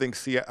 I don't think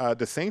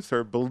the Saints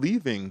are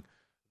believing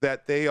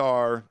that they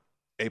are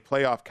a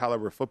playoff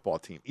caliber football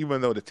team, even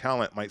though the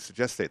talent might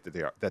suggest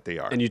that they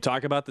are. And you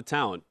talk about the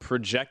talent,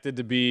 projected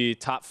to be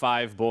top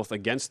 5 both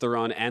against the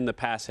run and the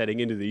pass heading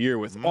into the year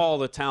with all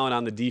the talent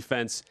on the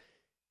defense,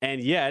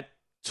 and yet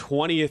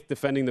 20th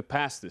defending the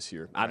pass this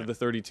year out of the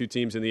 32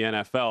 teams in the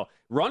NFL.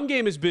 Run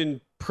game has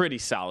been pretty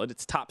solid.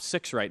 It's top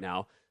 6 right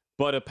now,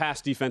 but a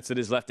pass defense that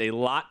has left a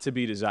lot to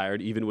be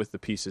desired, even with the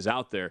pieces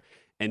out there.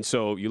 And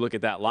so you look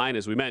at that line,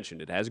 as we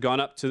mentioned, it has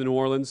gone up to the New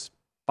Orleans,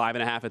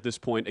 5.5 at this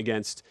point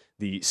against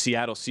the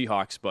Seattle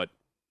Seahawks. But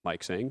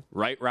Mike saying,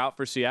 right route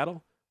for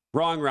Seattle,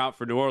 wrong route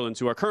for New Orleans,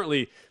 who are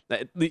currently,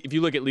 if you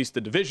look at least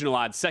the divisional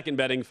odds, second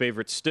betting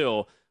favorites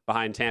still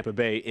behind Tampa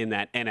Bay in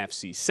that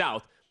NFC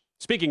South.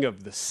 Speaking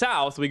of the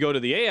South, we go to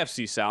the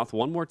AFC South.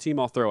 One more team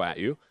I'll throw at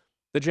you,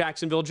 the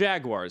Jacksonville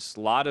Jaguars.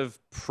 A lot of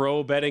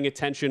pro betting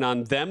attention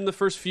on them the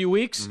first few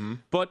weeks,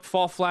 but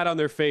fall flat on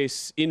their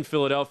face in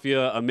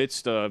Philadelphia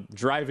amidst a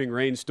driving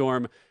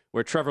rainstorm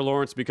where Trevor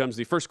Lawrence becomes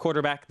the first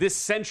quarterback this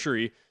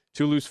century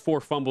to lose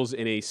 4 fumbles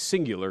in a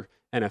singular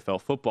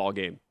NFL football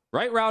game.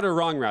 Right route or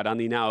wrong route on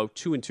the now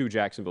 2-2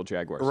 Jacksonville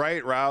Jaguars?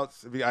 Right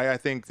routes. I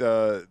think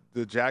the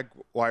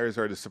Jaguars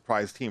are the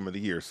surprise team of the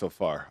year so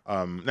far.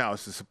 Now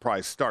it's a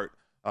surprise start.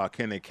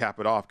 Can they cap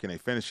it off? Can they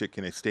finish it?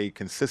 Can they stay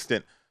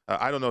consistent?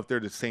 I don't know if they're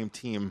the same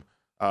team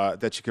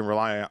that you can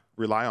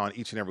rely on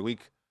each and every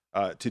week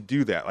to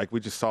do that. Like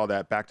we just saw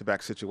that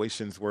back-to-back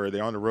situations where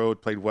they're on the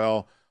road, played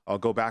well,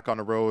 go back on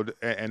the road,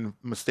 and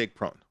mistake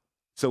prone.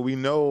 So we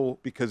know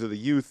because of the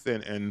youth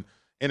and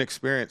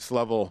inexperience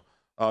level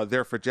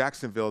there for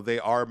Jacksonville, they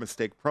are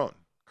mistake prone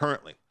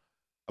currently.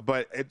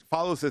 But it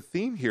follows a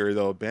theme here,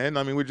 though, Ben.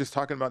 I mean, we're just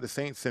talking about the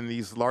Saints in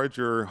these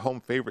larger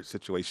home favorite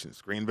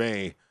situations. Green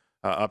Bay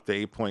up to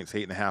 8 points,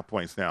 8.5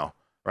 points now,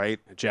 right?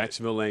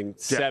 Jacksonville laying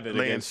 7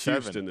 against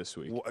Houston this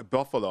week.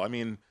 Buffalo. I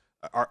mean,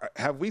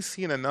 have we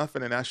seen enough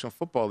in the National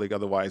Football League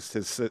otherwise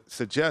to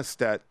suggest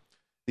that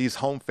these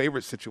home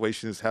favorite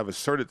situations have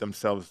asserted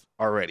themselves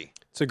already?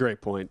 It's a great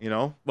point. You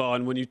know? Well,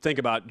 and when you think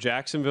about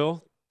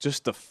Jacksonville,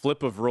 just the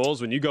flip of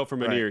roles, when you go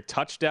from a near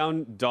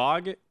touchdown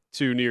dog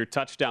to near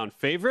touchdown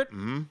favorite,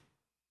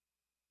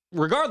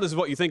 regardless of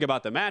what you think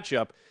about the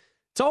matchup,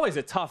 it's always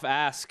a tough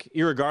ask,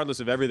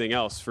 irregardless of everything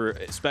else, for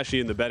especially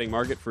in the betting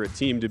market, for a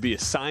team to be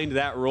assigned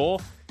that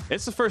role.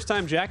 It's the first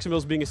time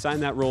Jacksonville's being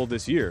assigned that role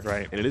this year.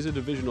 Right. And it is a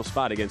divisional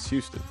spot against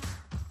Houston.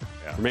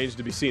 Yeah. Remains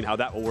to be seen how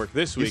that will work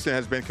this week. Houston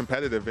has been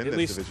competitive in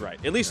this division.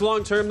 Right. At least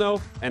long term,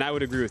 though, and I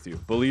would agree with you.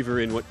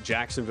 Believer in what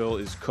Jacksonville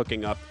is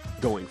cooking up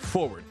going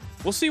forward.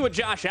 We'll see what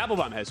Josh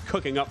Applebaum has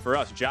cooking up for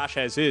us. Josh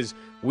has his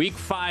Week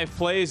 5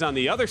 plays on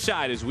the other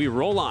side as we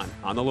roll on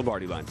the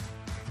Lombardi Line.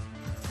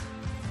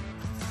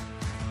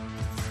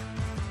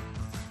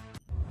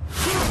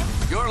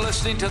 You're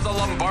listening to the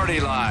Lombardi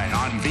Line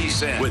on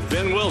VSiN with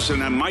Ben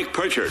Wilson and Mike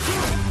Pritchard.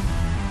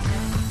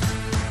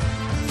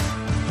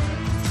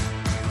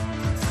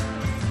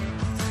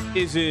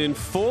 Is in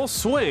full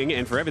swing,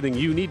 and for everything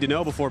you need to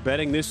know before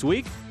betting this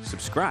week,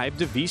 subscribe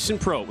to VSiN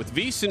Pro. With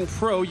VSiN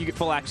Pro, you get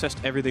full access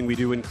to everything we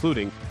do,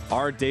 including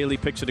our daily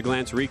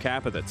picture-to-glance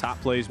recap of the top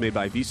plays made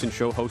by VSiN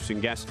Show hosts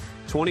and guests,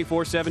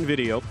 24/7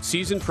 video,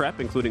 season prep,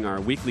 including our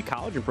weekly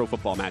college and pro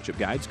football matchup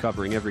guides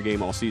covering every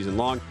game all season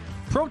long,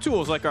 pro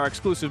tools like our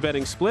exclusive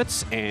betting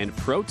splits, and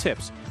pro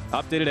tips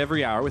updated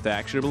every hour with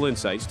actionable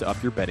insights to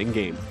up your betting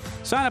game.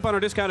 Sign up on our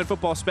discounted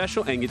football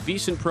special and get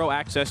VSiN Pro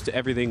access to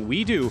everything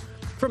we do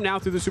from now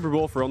through the Super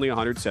Bowl for only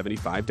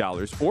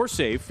 $175, or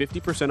save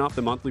 50% off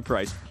the monthly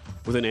price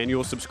with an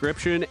annual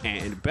subscription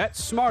and bet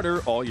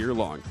smarter all year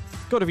long.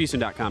 Go to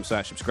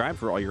VSiN.com/subscribe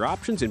for all your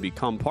options and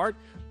become part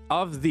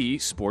of the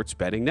Sports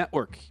Betting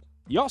Network.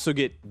 You also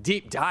get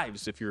deep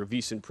dives if you're a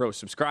VSiN Pro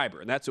subscriber,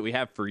 and that's what we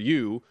have for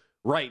you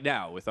right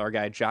now with our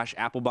guy Josh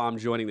Applebaum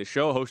joining the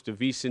show, host of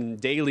VSiN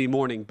Daily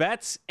Morning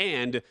Bets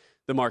and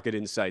the Market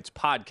Insights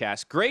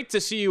podcast. Great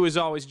to see you as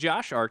always,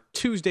 Josh. Our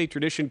Tuesday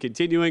tradition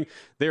continuing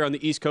there on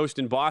the East Coast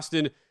in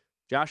Boston.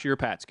 Josh, you're a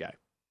Pats guy.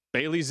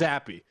 Bailey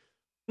Zappi.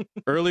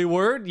 Early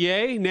word,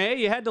 yay, nay?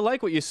 You had to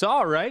like what you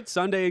saw, right?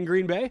 Sunday in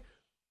Green Bay?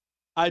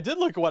 I did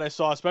look at what I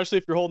saw, especially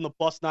if you're holding the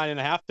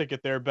 +9.5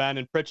 ticket there, Ben.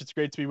 And Pritch, it's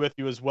great to be with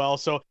you as well.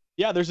 So,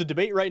 yeah, there's a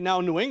debate right now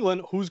in New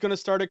England. Who's going to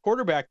start at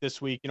quarterback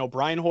this week? You know,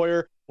 Brian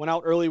Hoyer went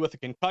out early with a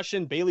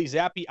concussion. Bailey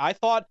Zappi, I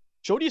thought,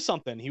 showed you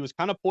something. He was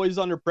kind of poised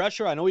under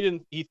pressure. I know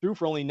he threw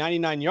for only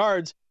 99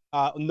 yards.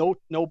 No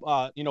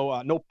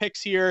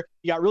picks here.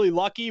 He got really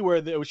lucky where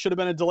it should have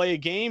been a delay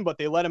of game, but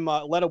they let him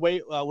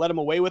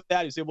away with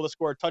that. He was able to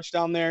score a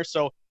touchdown there.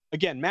 So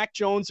again, Mac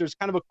Jones, there's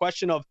kind of a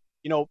question of,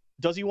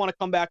 does he want to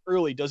come back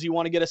early? Does he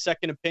want to get a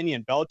second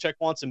opinion? Belichick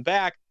wants him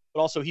back,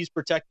 but also he's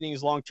protecting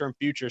his long-term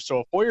future. So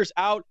if Hoyer's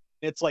out,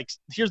 it's like,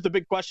 here's the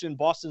big question in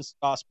Boston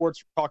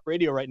sports talk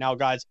radio right now,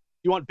 guys.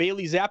 You want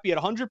Bailey Zappi at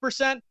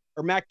 100%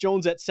 or Mac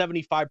Jones at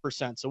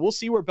 75%? So we'll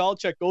see where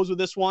Belichick goes with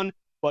this one.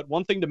 But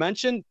one thing to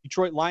mention,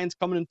 Detroit Lions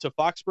coming into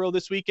Foxborough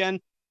this weekend.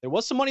 There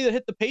was some money that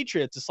hit the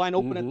Patriots. This line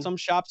opened at some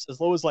shops as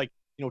low as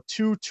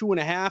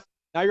 2.5.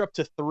 Now you're up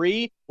to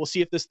 3. We'll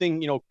see if this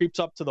thing, creeps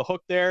up to the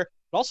hook there.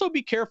 But also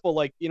be careful.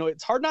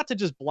 It's hard not to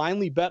just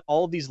blindly bet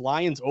all of these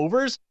Lions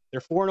overs.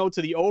 They're 4-0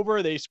 to the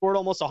over. They scored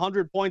almost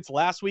 100 points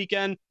last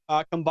weekend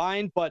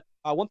combined. But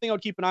one thing I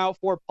would keep an eye out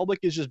for, public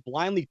is just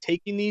blindly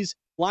taking these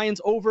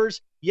Lions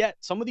overs. Yet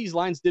some of these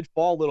lines did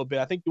fall a little bit.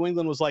 I think New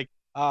England was like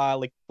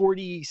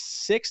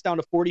 46 down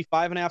to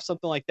 45.5,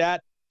 something like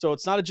that. So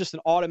it's not just an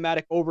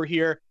automatic over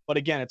here. But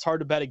again, it's hard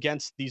to bet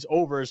against these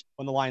overs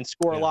when the Lions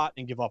score a lot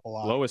and give up a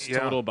lot. Lowest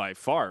total by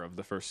far of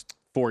the first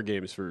 4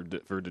 games for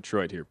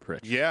Detroit here,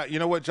 Pritch. Yeah, you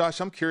know what, Josh?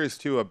 I'm curious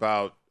too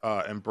about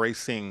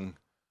embracing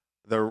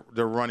the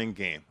running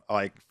game,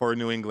 like for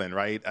New England,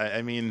 right?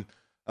 I mean,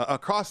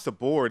 across the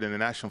board in the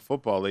National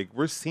Football League,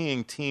 we're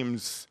seeing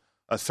teams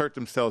assert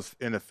themselves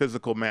in a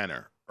physical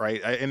manner,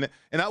 right? And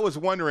I was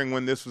wondering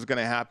when this was going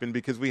to happen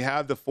because we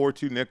have the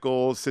 4-2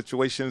 nickel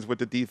situations with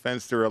the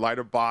defense. They're a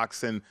lighter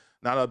box and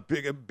not a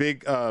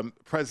big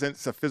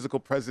presence, a physical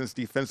presence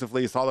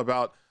defensively. It's all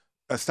about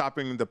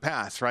stopping the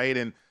pass, right?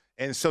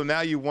 And so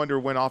now you wonder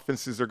when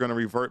offenses are going to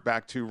revert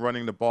back to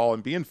running the ball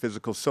and being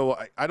physical. So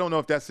I don't know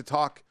if that's the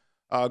talk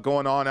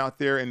going on out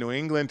there in New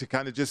England to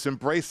kind of just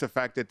embrace the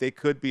fact that they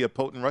could be a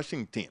potent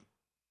rushing team.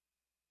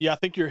 Yeah, I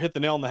think you're hit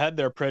the nail on the head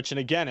there, Pritch. And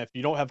again, if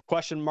you don't have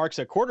question marks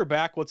at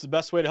quarterback, what's the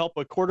best way to help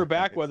a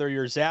quarterback, whether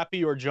you're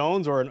Zappi or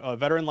Jones or a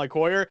veteran like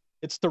Hoyer?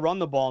 It's to run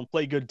the ball and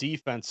play good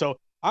defense. So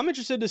I'm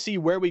interested to see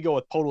where we go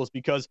with totals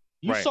because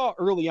you saw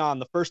early on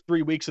the first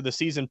 3 weeks of the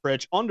season,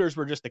 Pritch, unders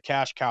were just a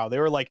cash cow. They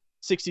were like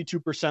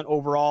 62%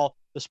 overall.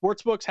 The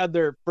sportsbooks had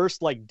their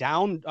first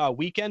down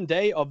weekend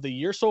day of the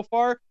year so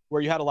far,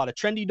 where you had a lot of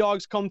trendy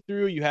dogs come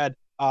through. You had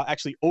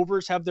actually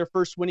overs have their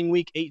first winning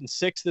week,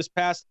 8-6 this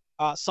past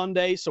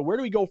Sunday. So where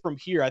do we go from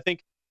here? I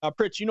think,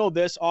 Pritch,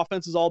 this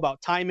offense is all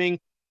about timing.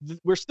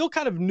 We're still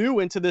kind of new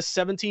into this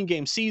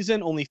 17-game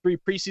season, only 3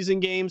 preseason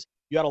games.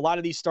 You had a lot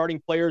of these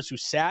starting players who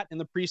sat in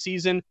the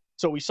preseason.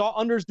 So we saw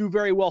unders do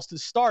very well to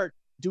start.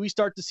 Do we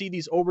start to see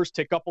these overs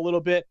tick up a little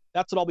bit?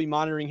 That's what I'll be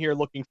monitoring here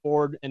looking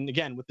forward. And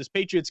again, with this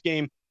Patriots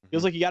game,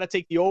 feels like you got to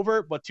take the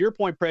over. But to your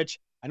point, Pritch,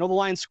 I know the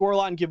Lions score a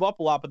lot and give up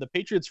a lot, but the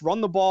Patriots run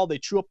the ball. They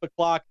chew up the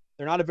clock.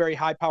 They're not a very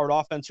high-powered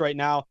offense right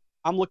now.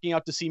 I'm looking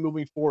out to see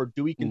moving forward.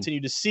 Do we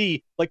continue to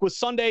see, like with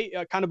Sunday,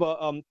 kind of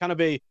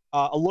a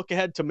a look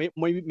ahead to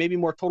maybe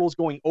more totals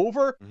going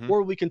over, or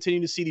will we continue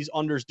to see these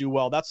unders do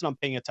well? That's what I'm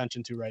paying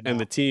attention to right now. And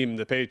the team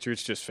the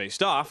Patriots just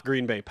faced off,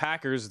 Green Bay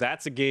Packers,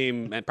 that's a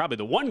game, and probably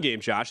the one game,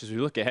 Josh, as we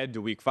look ahead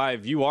to week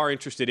 5, you are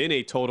interested in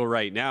a total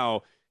right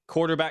now.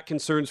 Quarterback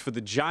concerns for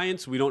the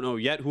Giants. We don't know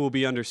yet who will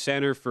be under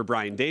center for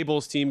Brian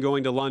Daboll's team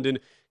going to London.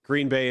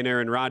 Green Bay and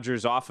Aaron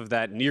Rodgers off of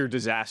that near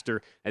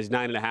disaster as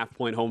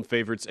 9.5-point home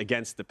favorites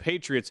against the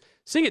Patriots.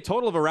 Seeing a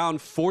total of around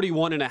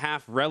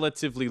 41.5,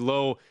 relatively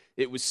low.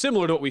 It was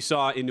similar to what we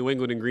saw in New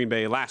England and Green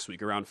Bay last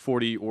week, around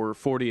 40 or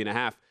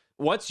 40.5.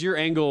 What's your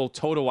angle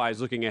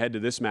total-wise looking ahead to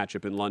this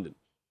matchup in London?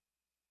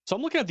 So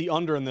I'm looking at the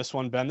under in this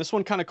one, Ben. This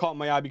one kind of caught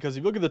my eye because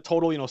if you look at the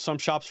total, some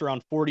shops are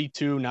around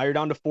 42. Now you're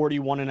down to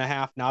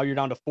 41.5. Now you're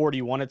down to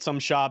 41 at some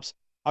shops.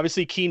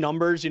 Obviously, key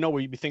numbers,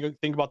 we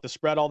think about the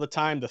spread all the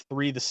time, the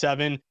 3, the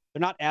 7.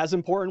 They're not as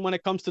important when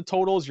it comes to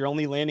totals. You're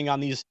only landing on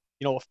these,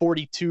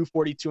 42,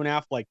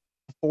 42.5, like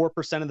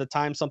 4% of the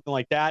time, something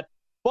like that.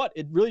 But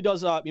it really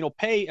does,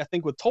 pay, I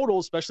think, with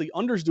totals, especially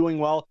unders doing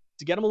well,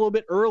 to get them a little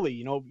bit early.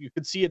 You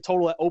could see a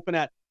total open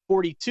at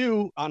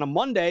 42 on a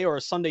Monday or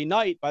a Sunday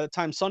night. By the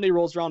time Sunday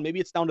rolls around, maybe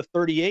it's down to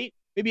 38.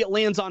 Maybe it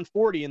lands on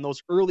 40, and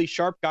those early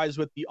sharp guys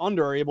with the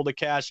under are able to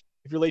cash.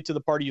 If you're late to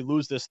the party, you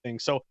lose this thing.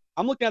 So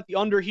I'm looking at the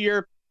under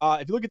here.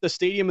 If you look at the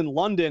stadium in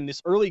London,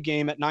 this early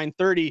game at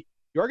 9:30,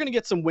 you are going to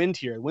get some wind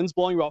here. The wind's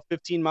blowing about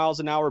 15 miles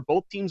an hour.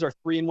 Both teams are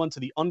 3-1 to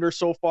the under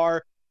so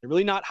far. They're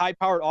really not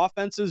high-powered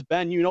offenses.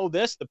 Ben, you know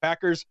this. The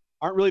Packers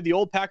aren't really the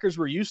old Packers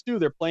we're used to.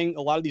 They're playing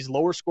a lot of these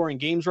lower-scoring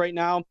games right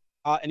now.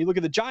 And you look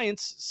at the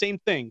Giants, same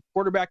thing.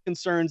 Quarterback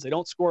concerns. They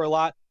don't score a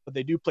lot, but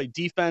they do play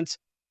defense.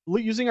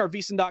 Using our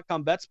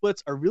VSiN.com bet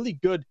splits, a really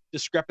good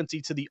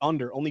discrepancy to the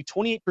under. Only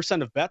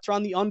 28% of bets are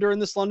on the under in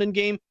this London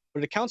game,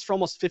 but it accounts for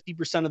almost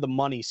 50% of the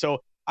money. So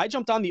I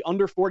jumped on the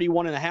under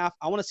 41.5.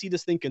 I want to see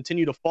this thing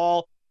continue to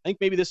fall. I think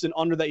maybe this is an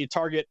under that you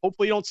target.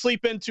 Hopefully you don't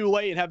sleep in too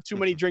late and have too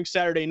many drinks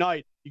Saturday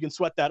night. You can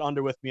sweat that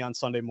under with me on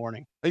Sunday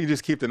morning. You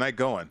just keep the night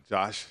going,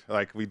 Josh,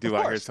 like we do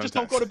out here sometimes. Just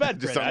don't go to bed.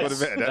 Just don't go to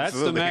bed. That's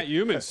the Matt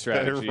Human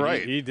strategy.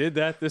 Right. He did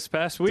that this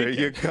past week. There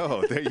you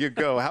go. There you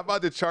go. How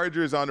about the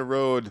Chargers on the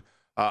road?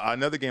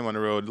 Another game on the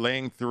road,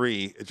 laying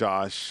 3,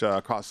 Josh,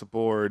 across the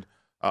board.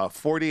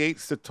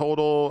 48's the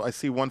total. I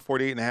see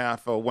 148.5,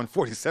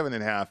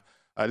 147.5.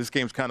 This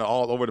game's kind of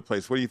all over the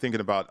place. What are you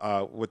thinking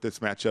about with this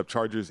matchup,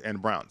 Chargers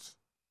and Browns?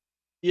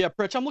 Yeah,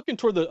 Pritch, I'm looking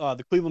toward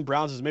the Cleveland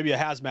Browns as maybe a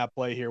hazmat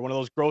play here. One of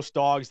those gross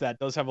dogs that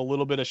does have a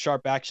little bit of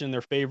sharp action in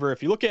their favor.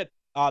 If you look at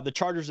the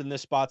Chargers in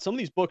this spot, some of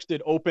these books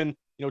did open,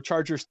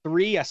 Chargers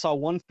 3. I saw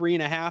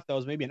 3.5. That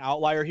was maybe an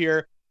outlier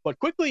here. But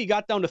quickly, you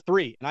got down to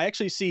 3. And I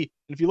actually see,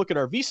 and if you look at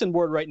our VSiN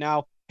board right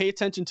now, pay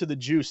attention to the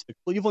juice. The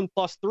Cleveland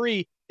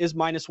 +3 is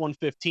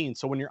 -115.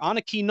 So when you're on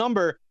a key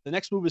number, the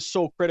next move is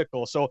so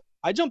critical. So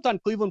I jumped on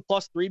Cleveland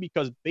 +3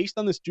 because based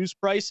on this juice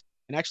price,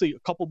 and actually a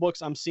couple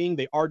books I'm seeing,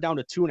 they are down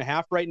to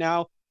 2.5 right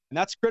now. And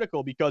that's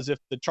critical because if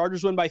the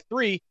Chargers win by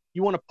 3,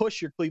 you want to push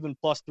your Cleveland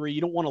 +3.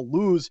 You don't want to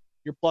lose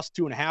your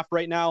 +2.5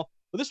 right now.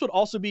 But this would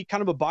also be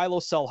kind of a buy low,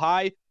 sell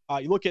high.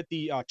 You look at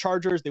the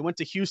Chargers, they went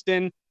to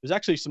Houston. There's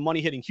actually some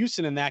money hitting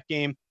Houston in that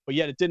game, but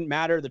yet it didn't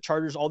matter. The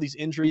Chargers, all these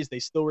injuries, they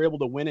still were able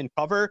to win and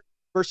cover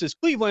versus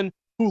Cleveland,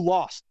 who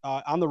lost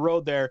on the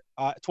road there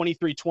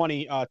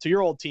 23-20 to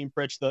your old team,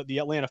 Pritch, the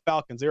Atlanta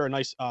Falcons. They were a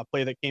nice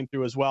play that came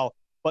through as well.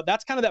 But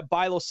that's kind of that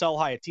buy low, sell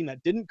high, a team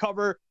that didn't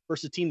cover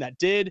versus a team that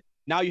did.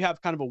 Now you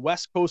have kind of a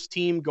West Coast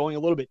team going a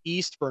little bit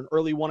east for an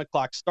early 1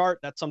 o'clock start.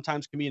 That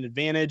sometimes can be an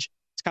advantage.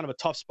 It's kind of a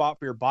tough spot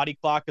for your body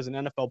clock as an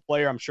NFL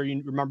player. I'm sure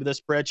you remember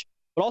this, Pritch.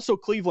 But also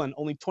Cleveland,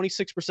 only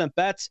 26%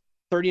 bets,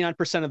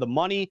 39% of the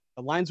money.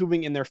 The line's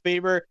moving in their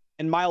favor.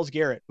 And Myles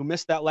Garrett, who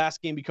missed that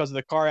last game because of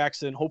the car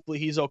accident. Hopefully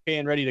he's okay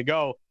and ready to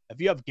go.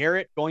 If you have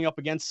Garrett going up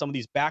against some of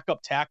these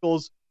backup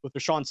tackles with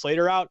Rashawn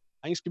Slater out,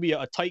 I think it's going to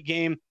be a tight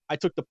game. I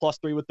took the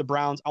 +3 with the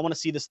Browns. I want to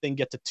see this thing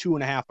get to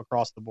 2.5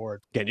 across the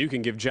board. Again, you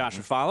can give Josh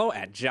a follow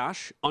at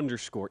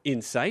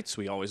Josh_insights.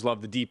 We always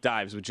love the deep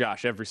dives with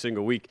Josh every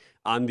single week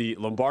on the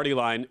Lombardi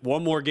line.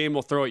 One more game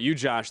we'll throw at you,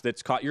 Josh,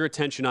 that's caught your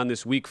attention on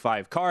this Week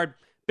 5 card.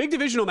 Big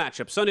divisional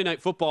matchup, Sunday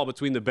Night Football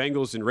between the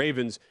Bengals and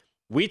Ravens.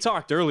 We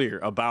talked earlier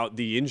about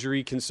the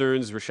injury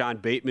concerns.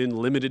 Rashad Bateman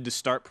limited to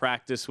start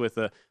practice with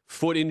a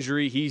foot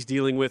injury he's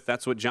dealing with.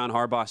 That's what John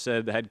Harbaugh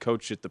said, the head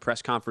coach at the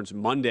press conference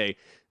Monday.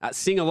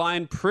 Seeing a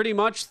line pretty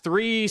much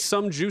 3,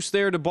 some juice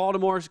there to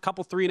Baltimore. A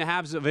couple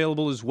 3.5s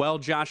available as well,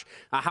 Josh.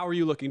 How are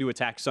you looking to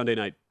attack Sunday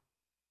night?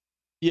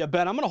 Yeah,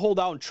 Ben, I'm going to hold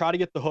out and try to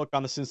get the hook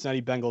on the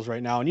Cincinnati Bengals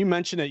right now. And you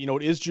mentioned it,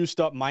 it is juiced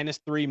up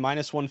 -3,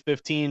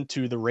 -115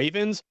 to the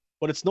Ravens.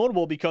 But it's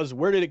notable because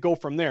where did it go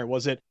from there?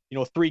 Was it,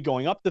 3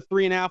 going up to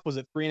 3.5? Was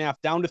it 3.5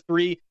 down to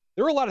 3?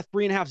 There were a lot of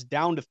 3.5s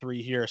down to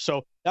 3 here.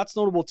 So that's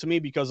notable to me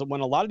because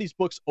when a lot of these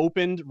books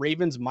opened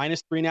Ravens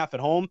 -3.5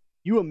 at home,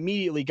 you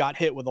immediately got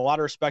hit with a lot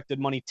of respected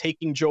money,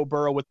 taking Joe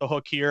Burrow with the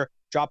hook here,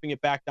 dropping it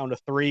back down to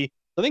 3.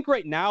 So I think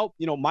right now,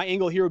 my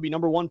angle here would be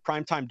number 1,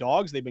 primetime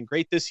dogs. They've been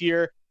great this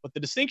year. But the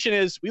distinction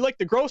is we like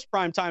the gross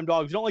primetime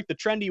dogs. We don't like the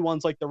trendy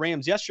ones like the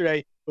Rams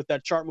yesterday with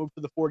that sharp move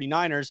to the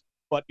 49ers.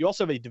 But you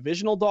also have a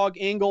divisional dog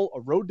angle,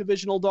 a road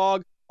divisional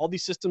dog, All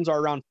these systems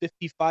are around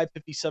 55,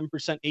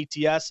 57%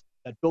 ATS,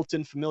 that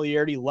built-in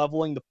familiarity,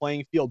 leveling the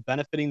playing field,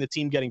 benefiting the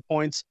team getting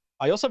points.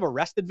 I also have a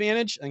rest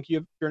advantage. I think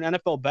if you're an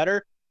NFL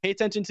bettor, pay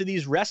attention to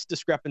these rest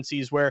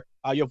discrepancies where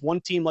you have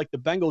one team like the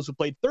Bengals who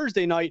played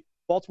Thursday night,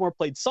 Baltimore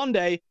played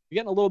Sunday. You're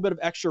getting a little bit of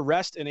extra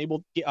rest and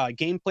able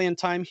game plan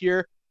time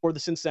here for the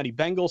Cincinnati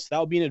Bengals. So that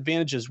would be an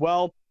advantage as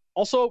well.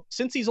 Also,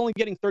 since he's only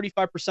getting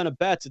 35% of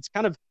bets, it's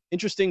kind of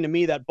interesting to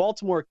me that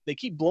Baltimore, they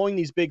keep blowing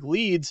these big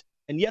leads,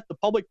 and yet the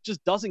public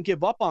just doesn't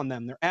give up on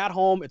them. They're at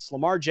home. It's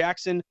Lamar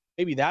Jackson.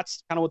 Maybe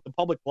that's kind of what the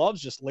public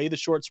loves, just lay the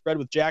short spread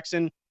with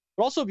Jackson.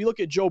 But also, if you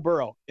look at Joe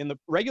Burrow, in the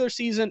regular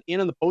season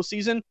and in the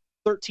postseason,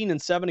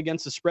 13-7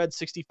 against the spread,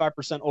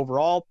 65%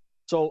 overall.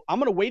 So I'm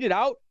going to wait it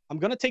out. I'm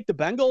going to take the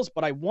Bengals,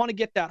 but I want to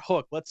get that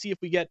hook. Let's see if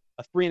we get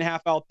a 3.5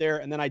 out there.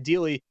 And then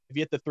ideally, if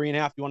you hit the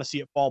 3.5, you want to see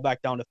it fall back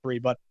down to 3.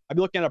 But I'd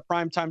be looking at a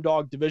primetime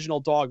dog,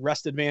 divisional dog,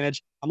 rest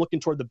advantage. I'm looking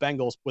toward the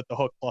Bengals with the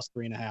hook plus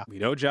 3.5. We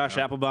know Josh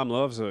Applebaum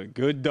loves a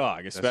good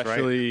dog,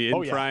 especially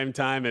right. in prime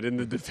time and in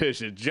the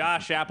division.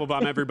 Josh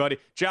Applebaum, everybody.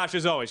 Josh,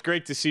 as always,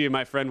 great to see you,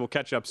 my friend. We'll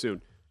catch up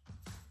soon.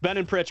 Ben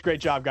and Pritch,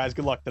 great job, guys.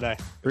 Good luck today.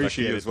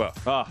 Appreciate it as well.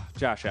 Oh,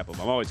 Josh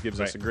Applebaum always gives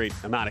us a great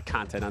amount of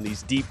content on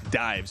these deep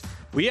dives.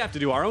 We have to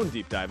do our own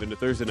deep dive into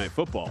Thursday Night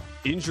Football.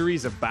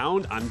 Injuries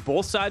abound on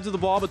both sides of the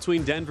ball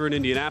between Denver and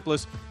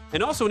Indianapolis,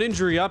 and also an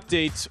injury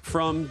update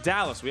from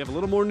Dallas. We have a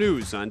little more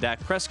news on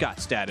Dak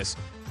Prescott's status.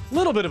 A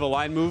little bit of a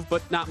line move,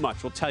 but not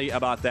much. We'll tell you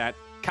about that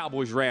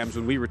Cowboys-Rams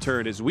when we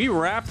return as we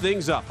wrap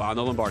things up on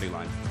the Lombardi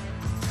Line.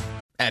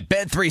 At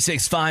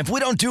Bet365, we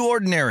don't do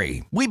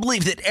ordinary. We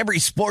believe that every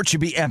sport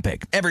should be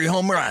epic. Every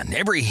home run,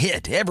 every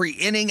hit, every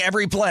inning,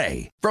 every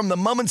play. From the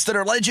moments that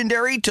are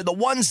legendary to the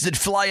ones that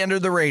fly under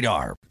the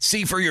radar.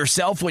 See for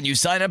yourself when you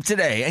sign up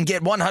today and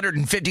get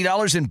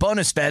 $150 in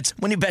bonus bets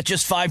when you bet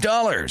just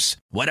 $5.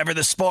 Whatever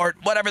the sport,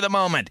 whatever the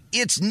moment,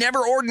 it's never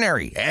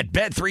ordinary at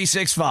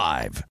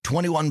Bet365.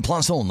 21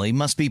 plus only.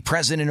 Must be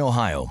present in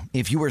Ohio.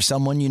 If you or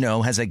someone you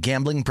know has a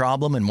gambling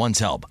problem and wants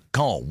help,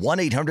 call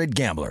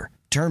 1-800-GAMBLER.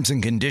 Terms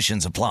and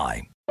conditions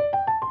apply.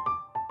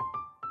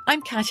 I'm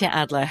Katya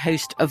Adler,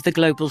 host of The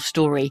Global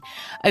Story.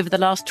 Over the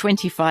last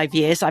 25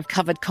 years, I've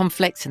covered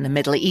conflicts in the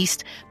Middle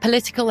East,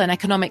 political and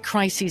economic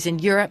crises in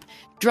Europe,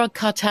 drug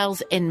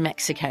cartels in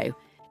Mexico.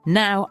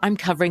 Now I'm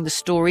covering the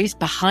stories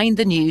behind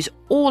the news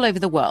all over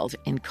the world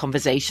in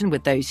conversation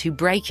with those who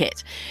break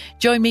it.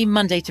 Join me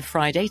Monday to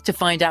Friday to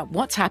find out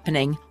what's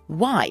happening,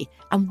 why,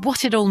 and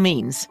what it all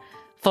means.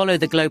 Follow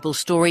The Global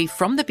Story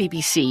from the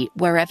BBC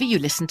wherever you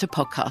listen to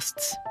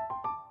podcasts.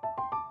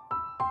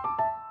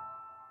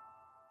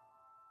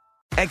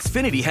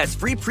 Xfinity has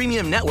free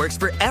premium networks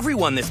for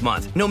everyone this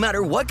month, no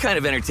matter what kind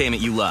of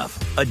entertainment you love.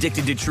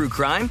 Addicted to true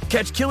crime?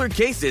 Catch killer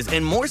cases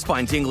and more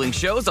spine-tingling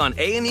shows on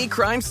A&E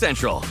Crime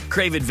Central.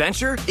 Crave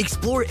adventure?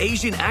 Explore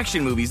Asian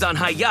action movies on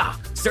Hi-YAH.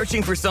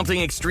 Searching for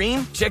something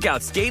extreme? Check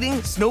out skating,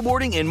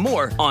 snowboarding, and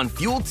more on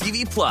Fuel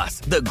TV Plus,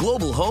 the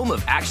global home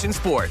of action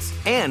sports.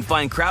 And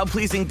find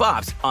crowd-pleasing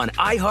bops on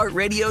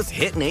iHeartRadio's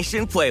Hit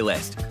Nation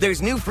playlist.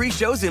 There's new free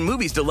shows and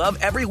movies to love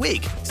every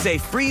week. Say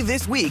free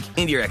this week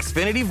in your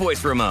Xfinity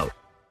voice remote.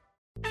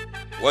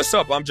 What's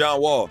up? I'm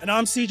John Wall. And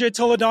I'm CJ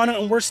Toledano,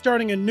 and we're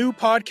starting a new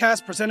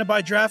podcast presented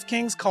by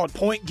DraftKings called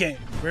Point Game.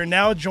 We're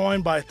now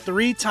joined by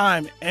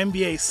 3-time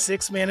NBA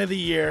Sixth Man of the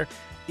Year,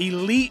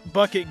 elite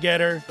bucket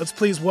getter. Let's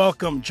please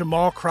welcome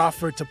Jamal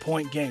Crawford to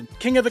Point Game.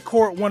 King of the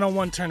Court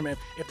one-on-one tournament.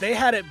 If they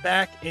had it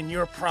back in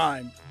your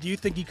prime, do you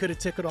think you could have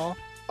took it all?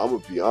 I'm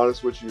going to be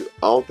honest with you.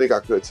 I don't think I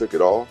could have took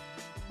it all,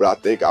 but I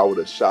think I would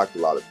have shocked a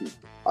lot of people.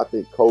 I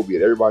think Kobe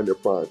and everybody in their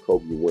prime,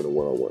 Kobe would win a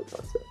one-on-one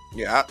contest.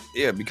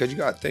 Yeah, because you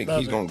got to think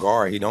he's going to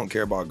guard. He don't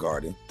care about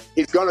guarding.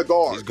 He's going to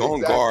guard. He's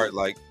going to guard.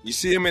 Like, you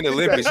see him in the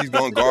Olympics, he's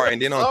going to guard.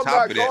 And then on top of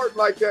that. I'm not guarding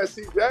like that,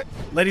 CJ.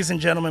 Ladies and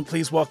gentlemen,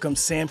 please welcome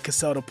Sam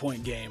Cassell to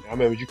Point Game. I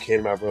remember you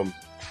came to my room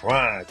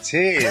crying,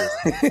 tears,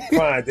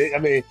 crying. I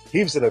mean,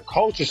 he was in a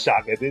culture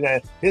shock. And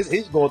then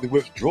he's going through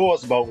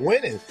withdrawals about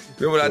winning.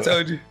 Remember what I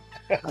told you?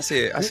 I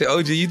said,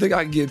 OG, you think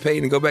I can get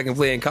paid and go back and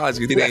play in college?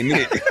 You think they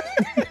need it?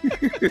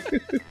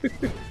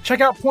 Check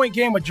out Point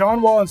Game with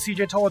John Wall and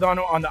CJ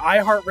Toledano on the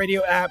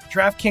iHeartRadio app,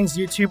 DraftKings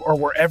YouTube, or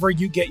wherever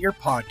you get your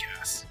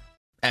podcasts.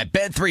 At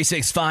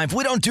Bet365,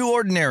 we don't do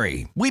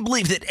ordinary. We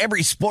believe that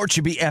every sport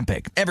should be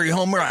epic. Every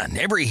home run,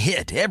 every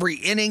hit, every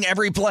inning,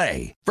 every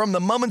play. From the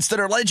moments that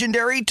are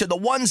legendary to the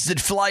ones that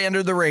fly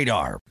under the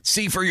radar.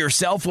 See for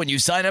yourself when you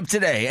sign up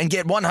today and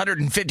get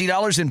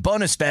 $150 in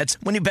bonus bets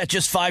when you bet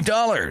just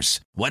 $5.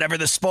 Whatever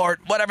the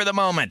sport, whatever the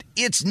moment,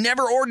 it's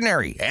never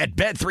ordinary at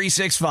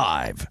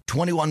Bet365.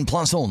 21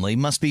 plus only.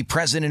 Must be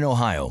present in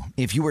Ohio.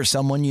 If you or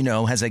someone you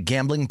know has a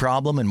gambling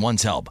problem and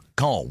wants help,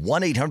 call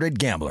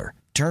 1-800-GAMBLER.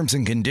 Terms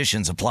and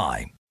conditions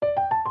apply.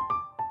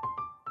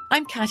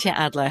 I'm Katya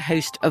Adler,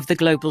 host of The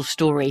Global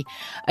Story.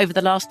 Over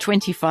the last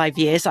 25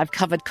 years, I've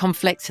covered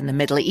conflicts in the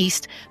Middle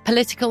East,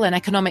 political and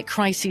economic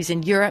crises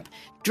in Europe,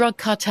 drug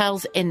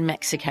cartels in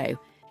Mexico.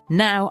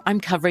 Now I'm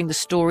covering the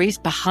stories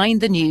behind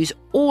the news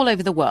all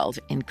over the world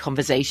in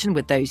conversation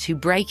with those who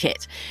break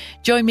it.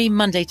 Join me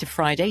Monday to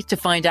Friday to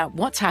find out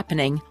what's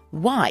happening,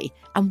 why,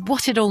 and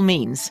what it all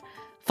means.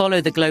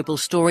 Follow The Global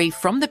Story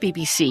from the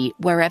BBC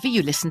wherever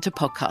you listen to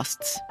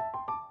podcasts.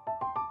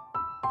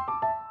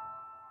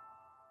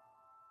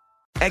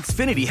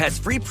 Xfinity has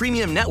free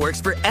premium networks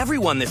for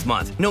everyone this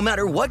month, no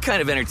matter what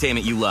kind of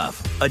entertainment you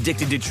love.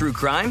 Addicted to true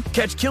crime?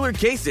 Catch killer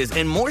cases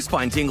and more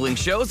spine-tingling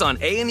shows on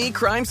A&E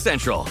Crime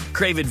Central.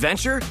 Crave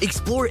adventure?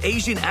 Explore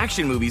Asian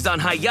action movies on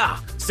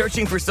Hi-YAH.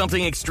 Searching for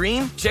something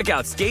extreme? Check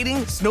out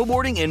skating,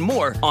 snowboarding, and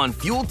more on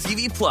Fuel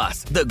TV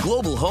Plus, the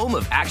global home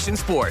of action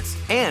sports.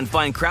 And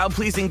find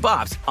crowd-pleasing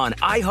bops on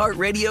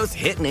iHeartRadio's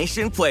Hit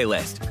Nation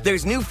playlist.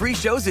 There's new free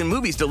shows and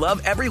movies to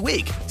love every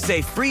week.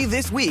 Say free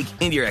this week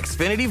in your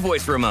Xfinity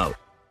voice remote.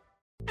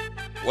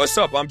 What's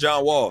up? I'm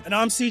John Wall. And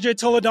I'm CJ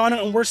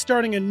Toledano, and we're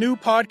starting a new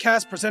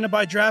podcast presented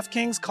by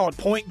DraftKings called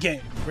Point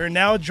Game. We're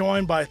now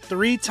joined by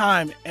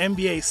three-time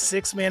NBA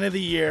Sixth Man of the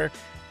Year,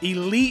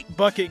 elite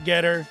bucket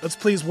getter. Let's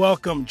please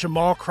welcome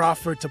Jamal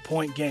Crawford to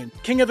Point Game.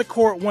 King of the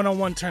Court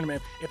one-on-one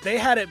tournament. If they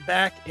had it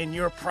back in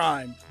your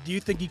prime, do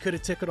you think you could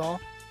have took it all?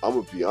 I'm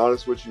going to be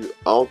honest with you.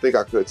 I don't think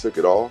I could have took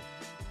it all,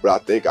 but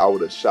I think I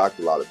would have shocked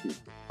a lot of people.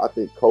 I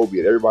think Kobe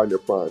and everybody in their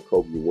prime,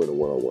 Kobe would win a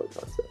one-on-one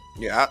contest.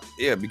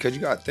 Yeah, because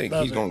you got to think.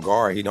 He's going to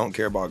guard. He don't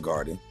care about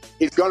guarding.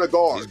 He's going to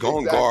guard. He's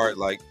going to guard.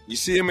 Like, you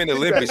see him in the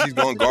Olympics, he's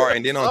going to guard.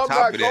 And then on top of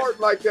that. I'm not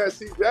guarding like that,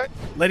 CJ.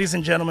 Ladies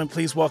and gentlemen,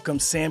 please welcome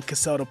Sam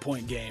Cassell to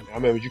Point Game. I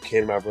remember you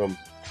came out from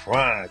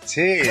crying,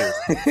 tears.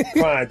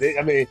 Crying.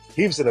 I mean,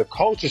 he was in a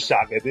culture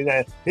shock. And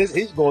then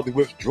he's going through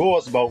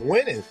withdrawals about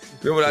winning.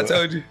 Remember what I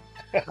told you?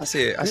 I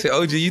said,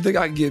 OG, you think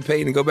I can get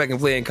paid and go back and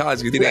play in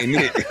college because it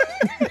ain't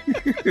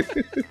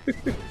it?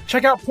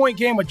 Check out Point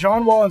Game with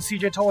John Wall and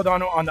CJ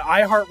Toledano on the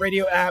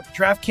iHeartRadio app,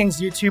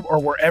 DraftKings YouTube, or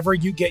wherever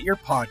you get your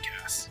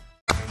podcasts.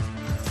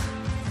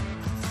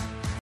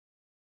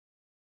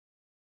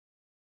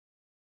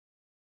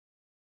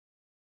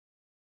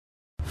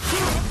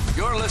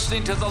 You're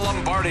listening to the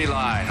Lombardi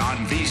Line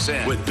on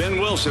VSiN with Ben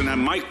Wilson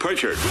and Mike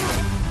Pritchard.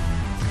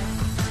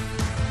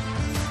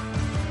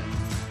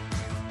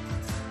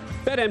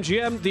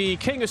 BetMGM, the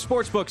king of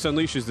sportsbooks,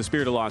 unleashes the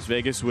spirit of Las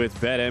Vegas with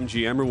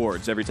BetMGM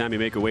rewards. Every time you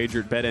make a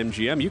wager at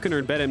BetMGM, you can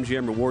earn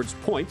BetMGM rewards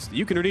points that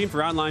you can redeem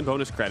for online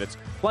bonus credits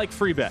like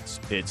free bets.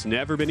 It's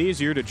never been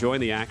easier to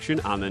join the action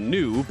on the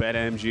new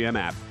BetMGM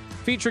app.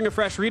 Featuring a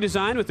fresh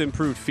redesign with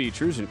improved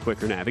features and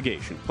quicker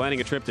navigation.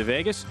 Planning a trip to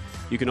Vegas?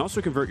 You can also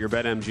convert your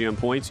BetMGM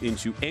points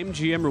into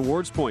MGM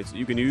rewards points that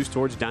you can use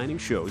towards dining,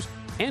 shows,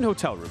 and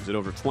hotel rooms at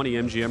over 20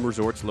 MGM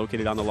resorts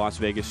located on the Las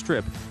Vegas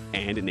Strip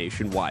and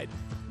nationwide.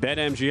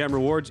 BetMGM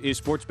Rewards is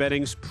sports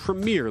betting's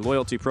premier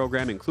loyalty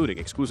program, including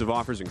exclusive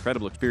offers,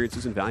 incredible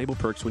experiences, and valuable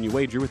perks when you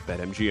wager with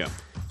BetMGM.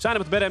 Sign up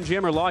with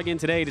BetMGM or log in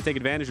today to take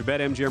advantage of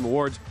BetMGM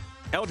Rewards.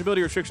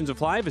 Eligibility restrictions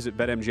apply. Visit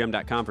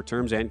BetMGM.com for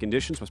terms and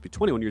conditions. Must be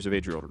 21 years of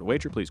age or older to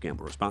wager. Please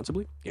gamble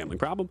responsibly. Gambling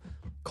problem?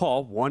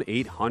 Call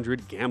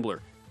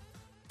 1-800-GAMBLER.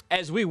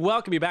 As we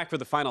welcome you back for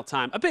the final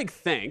time, a big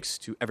thanks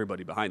to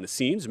everybody behind the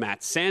scenes.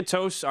 Matt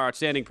Santos, our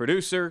outstanding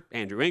producer.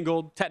 Andrew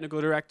Ingold,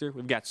 technical director.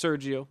 We've got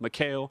Sergio,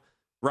 Mikhail,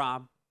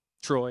 Rob,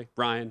 Troy,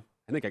 Brian.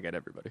 I think I got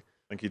everybody.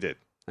 I think you did.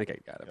 I think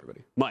I got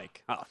everybody.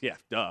 Mike. Oh, yeah,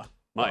 duh.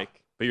 Mike. Oh.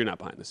 But you're not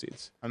behind the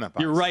scenes. I'm not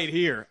behind You're right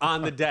here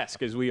on the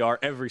desk, as we are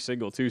every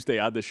single Tuesday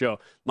on the show.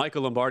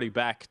 Michael Lombardi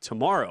back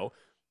tomorrow,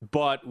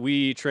 but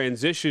we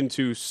transition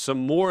to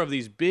some more of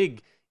these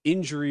big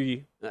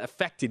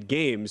injury-affected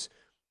games.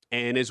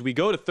 And as we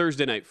go to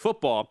Thursday Night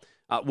Football,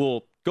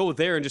 we'll go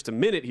there in just a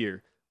minute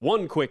here.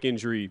 One quick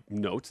injury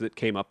note that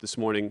came up this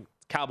morning.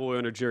 Cowboy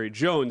owner Jerry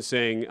Jones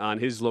saying on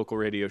his local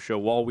radio show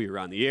while we were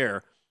on the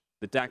air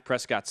that Dak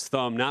Prescott's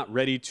thumb not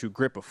ready to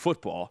grip a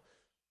football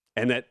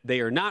and that they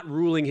are not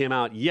ruling him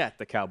out yet,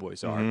 the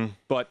Cowboys are,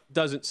 but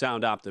doesn't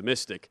sound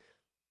optimistic.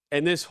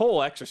 And this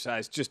whole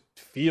exercise just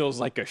feels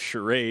like a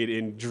charade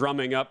in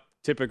drumming up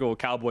typical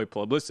Cowboy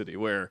publicity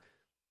where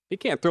he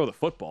can't throw the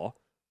football.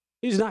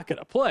 He's not going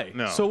to play.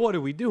 No. So what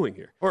are we doing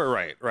here?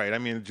 Right. I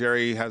mean,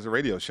 Jerry has a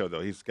radio show, though.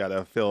 He's got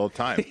to fill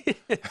time.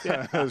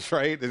 That's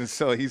right. And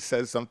so he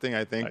says something,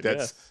 I think,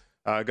 that's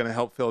going to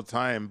help fill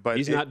time. But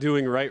he's not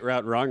doing right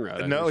route, wrong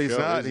route. No, he's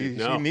not. He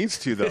needs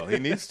to, though. He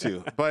needs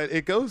to. But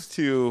it goes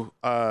to,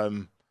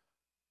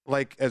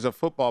 like, as a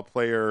football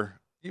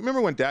player, you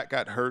remember when Dak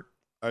got hurt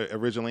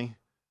originally?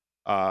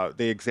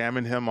 They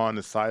examined him on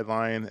the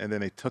sideline, and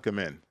then they took him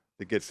in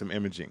to get some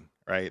imaging,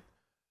 right?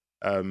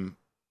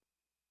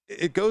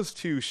 It goes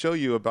to show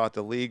you about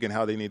the league and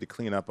how they need to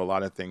clean up a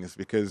lot of things,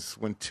 because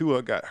when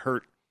Tua got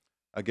hurt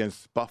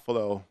against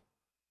Buffalo,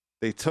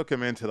 they took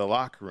him into the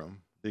locker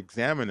room, they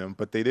examined him,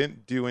 but they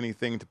didn't do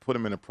anything to put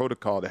him in a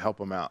protocol to help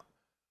him out.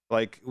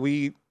 Like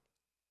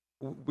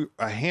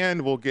a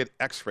hand will get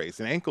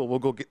x-rays, an ankle will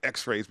go get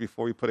x-rays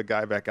before we put a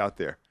guy back out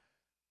there.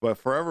 But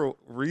for whatever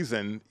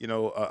reason,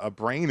 a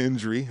brain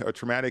injury, a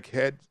traumatic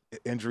head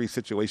injury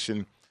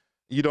situation,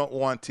 you don't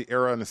want to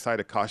err on the side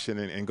of caution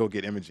and go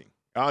get imaging.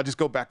 I'll just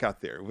go back out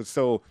there.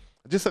 So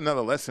just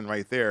another lesson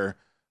right there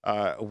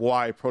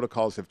why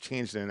protocols have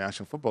changed in the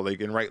National Football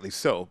League, and rightly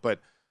so. But,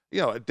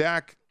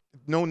 Dak,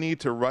 no need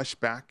to rush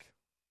back.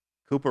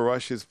 Cooper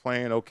Rush is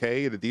playing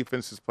okay. The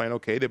defense is playing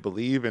okay. They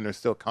believe and they're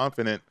still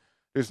confident.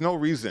 There's no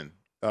reason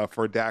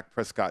for Dak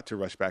Prescott to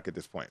rush back at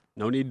this point.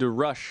 No need to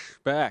rush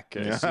back.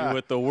 I see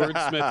what the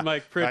wordsmith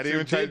Mike Pritchard I didn't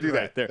even try to do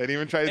that. There. I didn't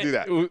even try to do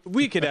that.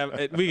 We could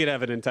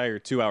have an entire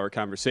 2-hour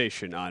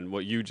conversation on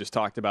what you just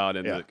talked about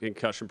and the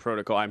concussion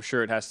protocol. I'm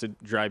sure it has to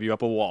drive you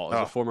up a wall as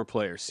a former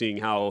player, seeing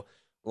how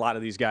a lot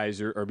of these guys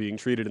are being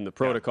treated in the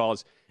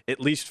protocols. At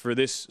least for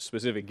this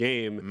specific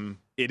game,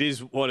 it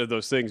is one of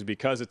those things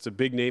because it's a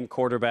big-name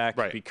quarterback,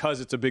 because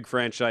it's a big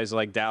franchise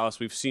like Dallas.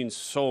 We've seen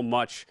so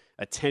much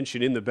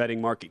attention in the betting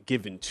market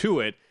given to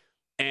it,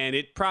 and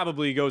it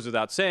probably goes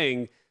without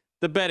saying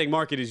the betting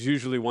market is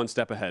usually one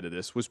step ahead of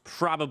this, was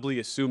probably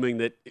assuming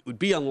that it would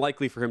be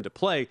unlikely for him to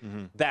play.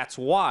 That's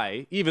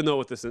why, even though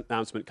with this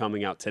announcement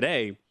coming out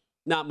today,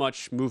 not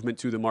much movement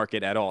to the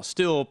market at all.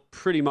 Still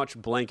pretty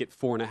much blanket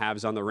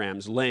 4.5s on the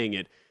Rams, laying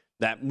it.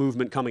 That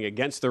movement coming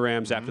against the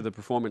Rams after the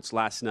performance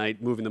last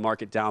night, moving the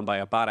market down by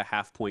about a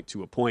half point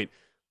to a point.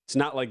 It's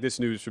not like this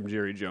news from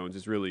Jerry Jones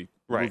is really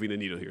moving the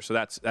needle here. So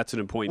that's an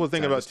important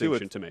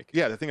distinction to make.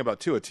 Yeah, the thing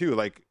about Tua, too,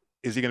 like,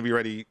 is he going to be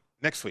ready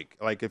next week?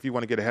 Like, if you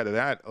want to get ahead of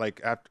that,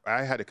 like, after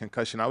I had a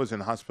concussion, I was in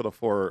the hospital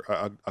for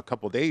a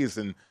couple days,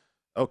 and,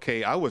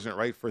 I wasn't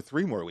right for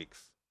 3 more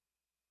weeks.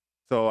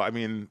 So, I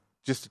mean,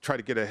 just to try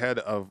to get ahead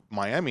of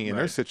Miami in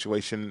their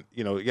situation,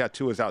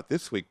 Tua's out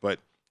this week, but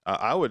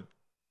I would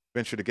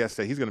venture to guess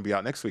that he's going to be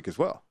out next week as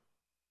well.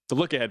 The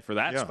look ahead for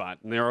that spot,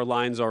 and there are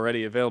lines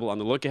already available on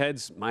the look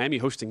aheads. Miami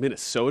hosting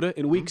Minnesota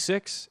in week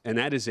 6, and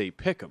that is a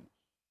pick 'em.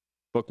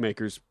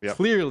 Bookmakers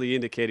clearly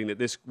indicating that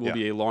this will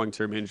be a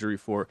long-term injury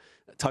for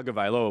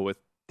Tagovailoa, with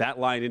that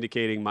line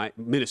indicating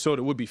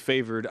Minnesota would be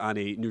favored on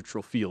a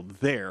neutral field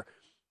there.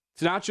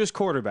 It's not just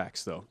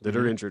quarterbacks, though, that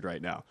are injured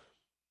right now.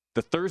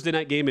 The Thursday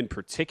night game in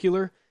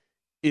particular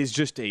is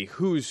just a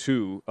who's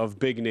who of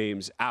big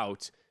names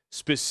out,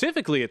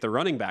 specifically at the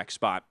running back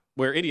spot,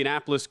 where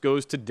Indianapolis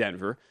goes to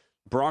Denver.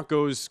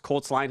 Broncos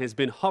Colts line has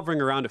been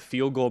hovering around a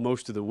field goal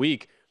most of the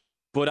week.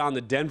 But on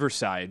the Denver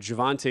side,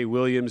 Javonte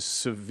Williams,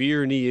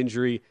 severe knee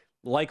injury,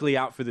 likely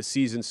out for the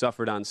season,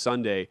 suffered on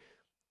Sunday.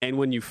 And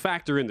when you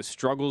factor in the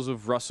struggles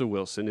of Russell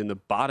Wilson in the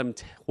bottom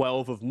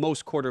 12 of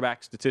most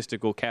quarterback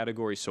statistical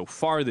categories so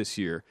far this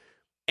year,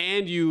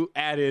 and you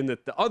add in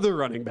that the other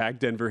running back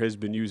Denver has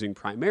been using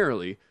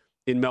primarily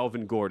in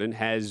Melvin Gordon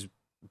has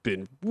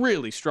been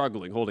really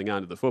struggling holding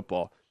on to the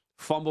football.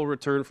 Fumble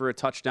return for a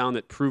touchdown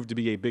that proved to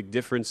be a big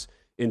difference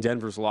in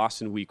Denver's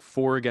loss in week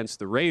 4 against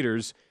the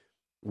Raiders.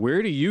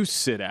 Where do you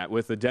sit at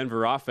with the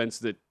Denver offense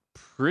that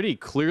pretty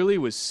clearly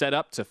was set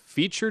up to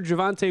feature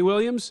Javonte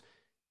Williams?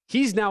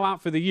 He's now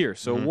out for the year,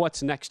 so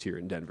what's next here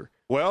in Denver?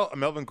 Well,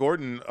 Melvin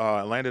Gordon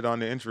landed on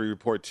the injury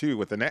report, too,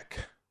 with a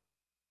neck.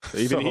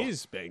 Even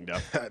he's banged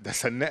up.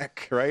 That's a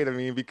neck, right? I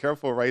mean, be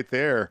careful right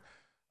there.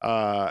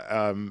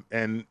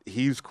 And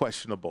he's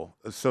questionable.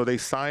 So they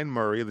signed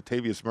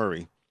Latavius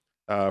Murray,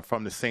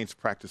 from the Saints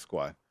practice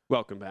squad.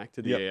 Welcome back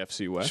to the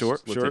AFC West. Sure.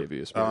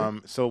 Murray.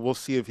 So we'll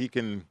see if he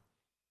can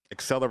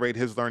accelerate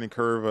his learning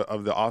curve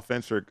of the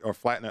offense or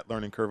flatten that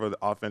learning curve of the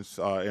offense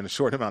in a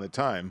short amount of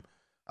time.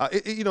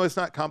 It's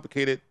not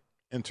complicated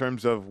in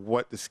terms of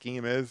what the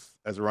scheme is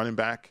as a running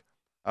back.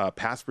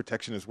 Pass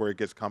protection is where it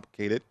gets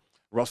complicated.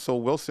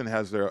 Russell Wilson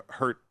has a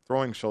hurt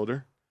throwing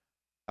shoulder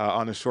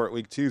on a short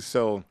week too.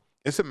 So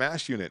it's a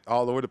mash unit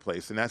all over the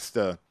place, and that's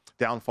the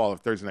downfall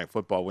of Thursday Night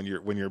Football when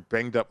you're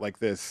banged up like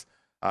this,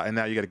 and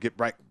now you got to get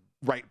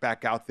right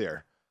back out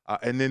there,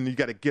 and then you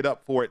got to get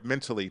up for it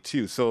mentally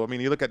too. So I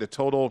mean, you look at the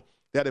total,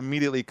 that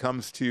immediately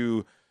comes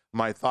to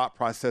my thought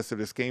process of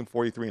this game,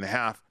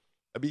 43.5.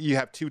 I mean, you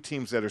have two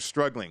teams that are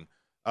struggling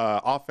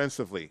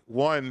offensively.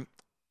 One,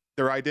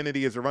 their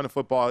identity is to run a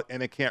football,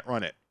 and they can't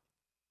run it.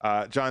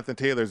 Jonathan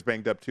Taylor's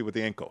banged up too with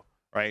the ankle,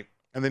 right?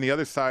 And then the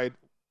other side,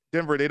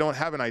 Denver, they don't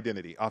have an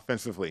identity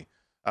offensively.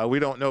 We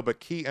don't know, but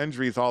key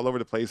injuries all over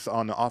the place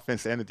on the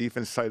offense and the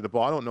defense side of the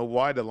ball. I don't know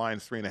why the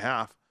line's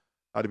 3.5,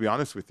 to be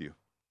honest with you.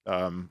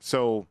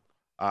 So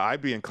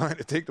I'd be inclined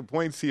to take the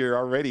points here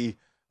already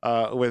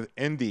with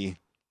Indy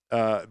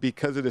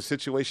because of the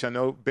situation. I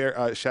know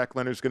Shaq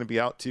Leonard's going to be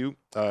out too,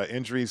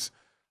 injuries.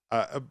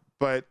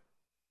 But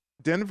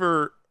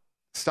Denver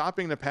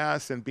stopping the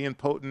pass and being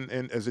potent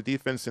as a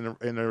defense in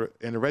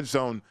the red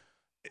zone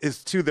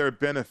is to their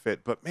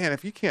benefit. But, man,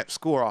 if you can't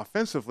score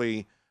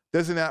offensively,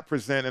 doesn't that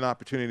present an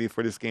opportunity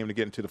for this game to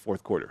get into the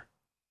fourth quarter?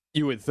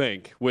 You would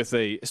think,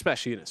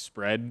 especially in a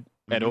spread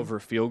at over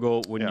a field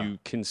goal, when you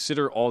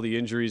consider all the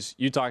injuries.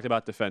 You talked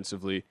about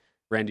defensively.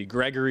 Randy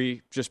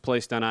Gregory just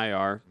placed on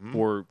IR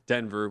for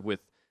Denver with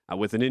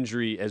an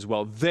injury as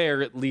well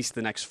there. At least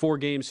the next 4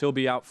 games he'll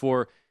be out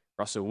for.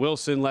 Russell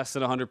Wilson, less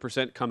than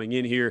 100% coming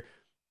in here.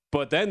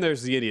 But then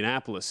there's the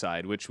Indianapolis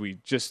side, which we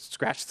just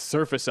scratched the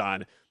surface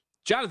on.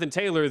 Jonathan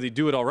Taylor, the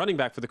do-it-all running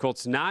back for the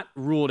Colts, not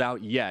ruled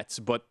out yet,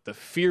 but the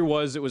fear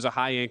was it was a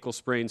high ankle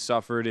sprain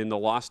suffered in the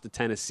loss to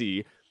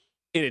Tennessee.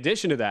 In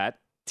addition to that,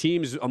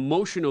 team's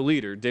emotional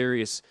leader,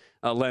 Darius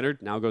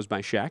Leonard, now goes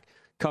by Shaq,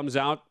 comes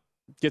out,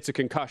 gets a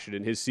concussion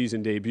in his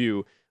season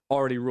debut,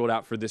 already ruled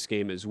out for this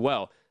game as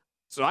well.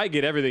 So I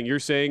get everything you're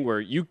saying where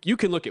you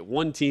can look at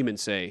one team and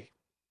say,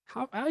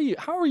 how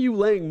are you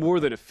laying more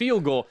than a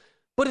field goal?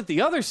 But at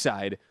the other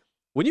side,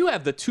 when you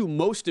have the two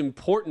most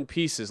important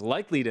pieces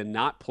likely to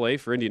not play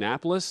for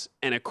Indianapolis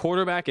and a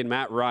quarterback in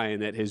Matt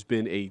Ryan that has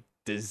been a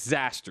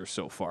disaster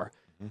so far,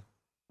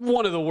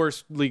 one of the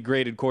worstly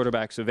graded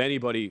quarterbacks of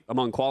anybody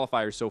among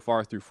qualifiers so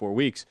far through 4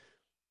 weeks,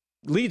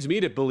 leads me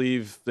to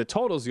believe the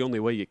total is the only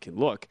way you can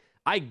look.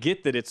 I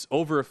get that it's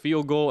over a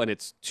field goal and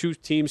it's two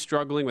teams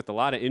struggling with a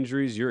lot of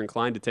injuries. You're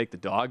inclined to take the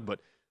dog, but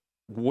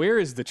where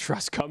is the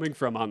trust coming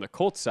from on the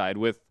Colts side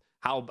with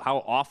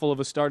how awful of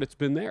a start it's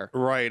been there?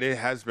 Right, it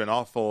has been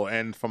awful.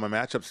 And from a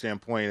matchup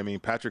standpoint, I mean,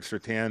 Patrick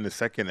Surtain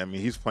II, I mean,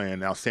 he's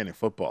playing outstanding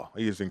football.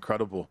 He is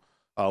incredible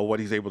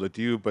what he's able to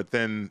do. But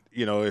then,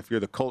 you know, if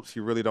you're the Colts,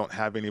 you really don't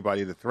have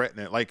anybody to threaten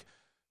it. Like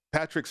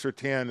Patrick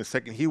Surtain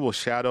II, he will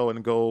shadow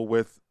and go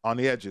with, on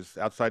the edges,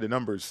 outside the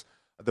numbers,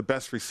 the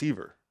best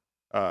receiver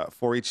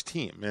for each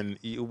team. And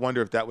you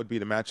wonder if that would be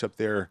the matchup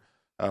there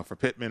for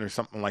Pittman or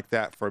something like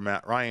that for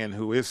Matt Ryan,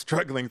 who is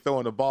struggling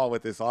throwing the ball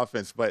with this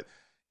offense. But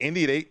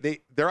Indy,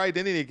 their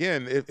identity,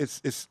 again,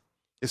 it's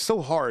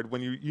so hard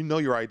when you know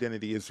your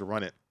identity is to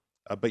run it,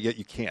 but yet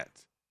you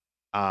can't.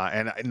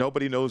 And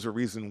nobody knows the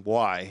reason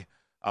why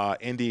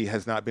Indy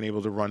has not been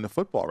able to run the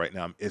football right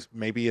now.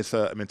 Maybe it's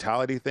a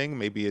mentality thing.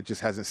 Maybe it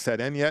just hasn't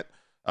set in yet.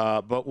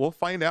 But we'll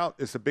find out.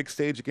 It's a big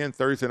stage again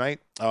Thursday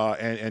night,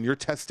 and you're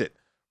tested.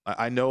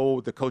 I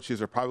know the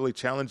coaches are probably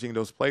challenging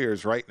those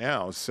players right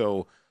now.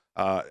 So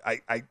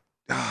I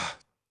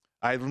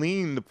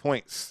lean the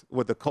points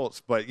with the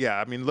Colts. But, yeah,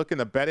 I mean, looking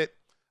to bet it,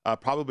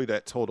 probably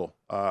that total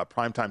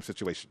primetime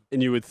situation.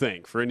 And you would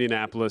think for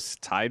Indianapolis,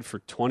 tied for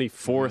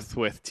 24th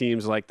with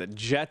teams like the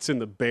Jets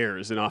and the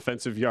Bears in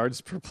offensive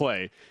yards per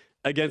play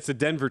against the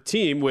Denver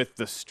team with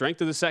the strength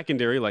of the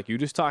secondary, like you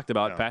just talked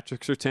about,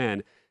 Patrick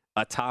Surtain,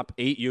 a top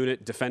 8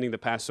 unit defending the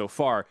pass so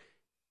far.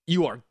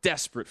 You are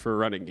desperate for a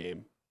running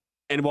game.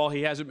 And while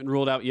he hasn't been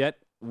ruled out yet,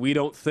 we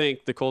don't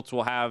think the Colts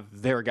will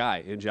have their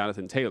guy in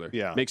Jonathan Taylor.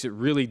 Yeah. Makes it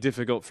really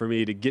difficult for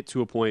me to get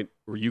to a point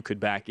where you could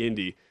back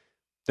Indy.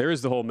 There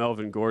is the whole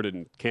Melvin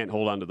Gordon can't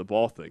hold on to the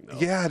ball thing, though.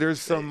 Yeah,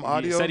 there's some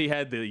audio. He said he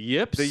had the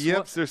yips. The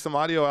yips. There's some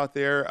audio out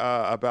there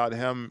about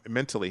him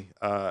mentally.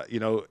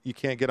 You know, you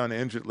can't get on the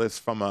injured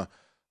list from a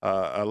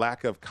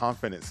lack of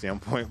confidence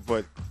standpoint,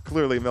 but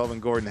clearly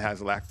Melvin Gordon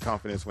has a lack of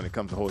confidence when it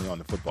comes to holding on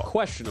to football.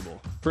 Questionable,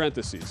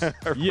 parentheses,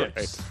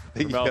 yips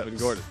Right. for Melvin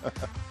Gordon.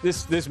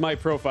 This might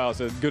profile as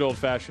a good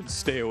old-fashioned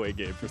stay-away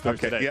game for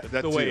Thursday night.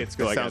 Yeah, the way it's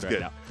going on right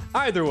now.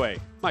 Either way,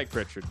 Mike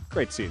Pritchard,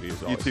 great seeing you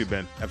as always. You too,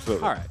 Ben.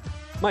 Absolutely. All right.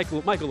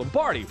 Michael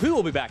Lombardi, who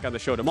will be back on the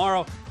show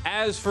tomorrow.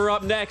 As for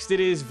up next, it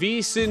is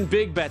VSiN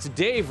Big Bets.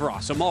 Dave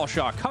Ross, Amal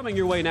Shaw coming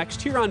your way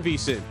next here on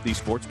VSiN, the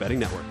Sports Betting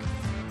Network.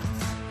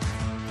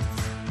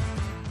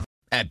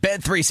 At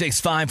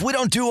Bet365, we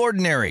don't do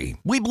ordinary.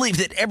 We believe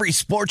that every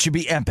sport should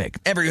be epic.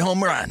 Every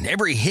home run,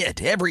 every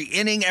hit, every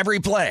inning, every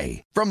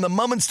play. From the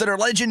moments that are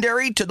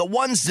legendary to the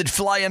ones that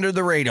fly under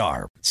the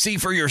radar. See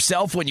for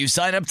yourself when you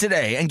sign up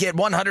today and get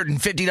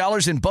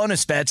 $150 in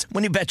bonus bets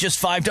when you bet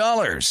just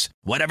 $5.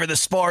 Whatever the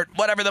sport,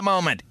 whatever the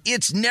moment,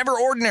 it's never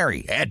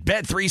ordinary at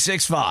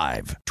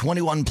Bet365.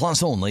 21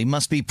 plus only.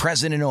 Must be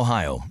present in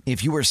Ohio.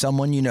 If you or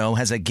someone you know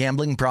has a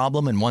gambling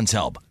problem and wants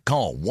help,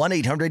 call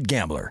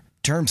 1-800-GAMBLER.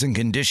 Terms and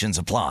conditions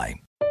apply.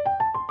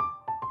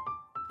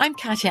 I'm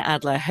Katya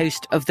Adler,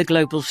 host of The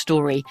Global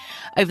Story.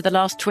 Over the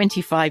last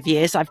 25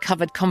 years, I've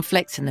covered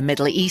conflicts in the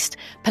Middle East,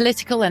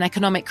 political and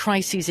economic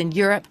crises in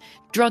Europe,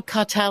 drug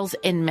cartels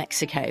in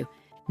Mexico.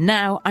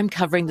 Now I'm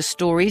covering the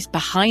stories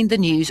behind the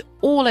news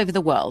all over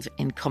the world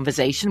in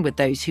conversation with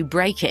those who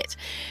break it.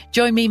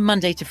 Join me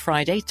Monday to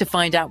Friday to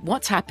find out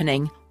what's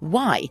happening,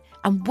 why,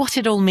 and what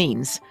it all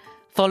means.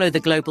 Follow The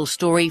Global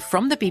Story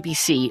from the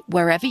BBC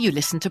wherever you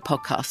listen to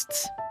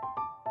podcasts.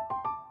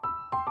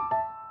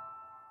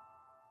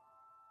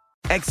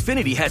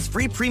 Xfinity has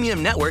free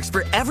premium networks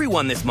for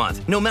everyone this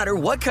month, no matter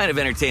what kind of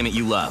entertainment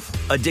you love.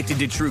 Addicted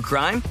to true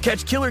crime?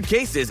 Catch killer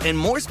cases and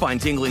more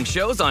spine-tingling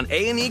shows on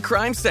A&E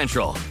Crime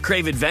Central.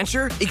 Crave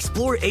adventure?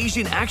 Explore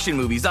Asian action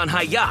movies on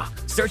Hi-YAH.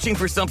 Searching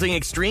for something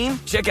extreme?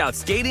 Check out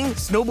skating,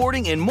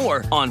 snowboarding, and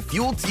more on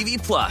Fuel TV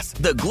Plus,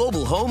 the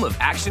global home of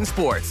action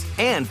sports.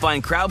 And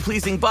find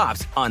crowd-pleasing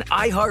bops on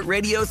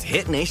iHeartRadio's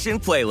Hit Nation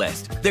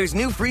playlist. There's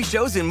new free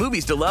shows and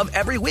movies to love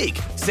every week.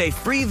 Say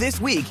free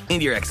this week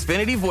in your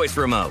Xfinity voice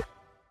remote.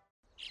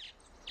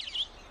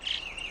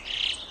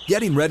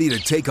 Getting ready to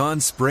take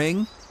on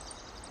spring?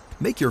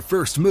 Make your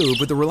first move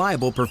with the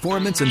reliable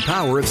performance and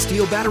power of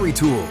Steel battery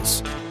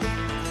tools.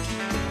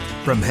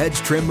 From hedge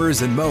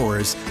trimmers and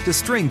mowers to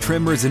string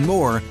trimmers and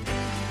more,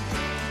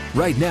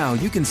 right now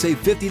you can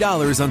save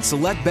 $50 on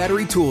select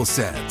battery tool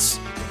sets.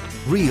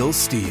 Real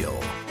Steel.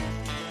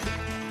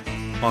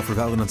 Offer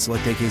valid on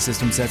select AK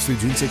system sets through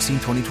June 16,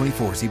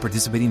 2024. See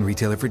participating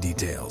retailer for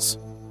details.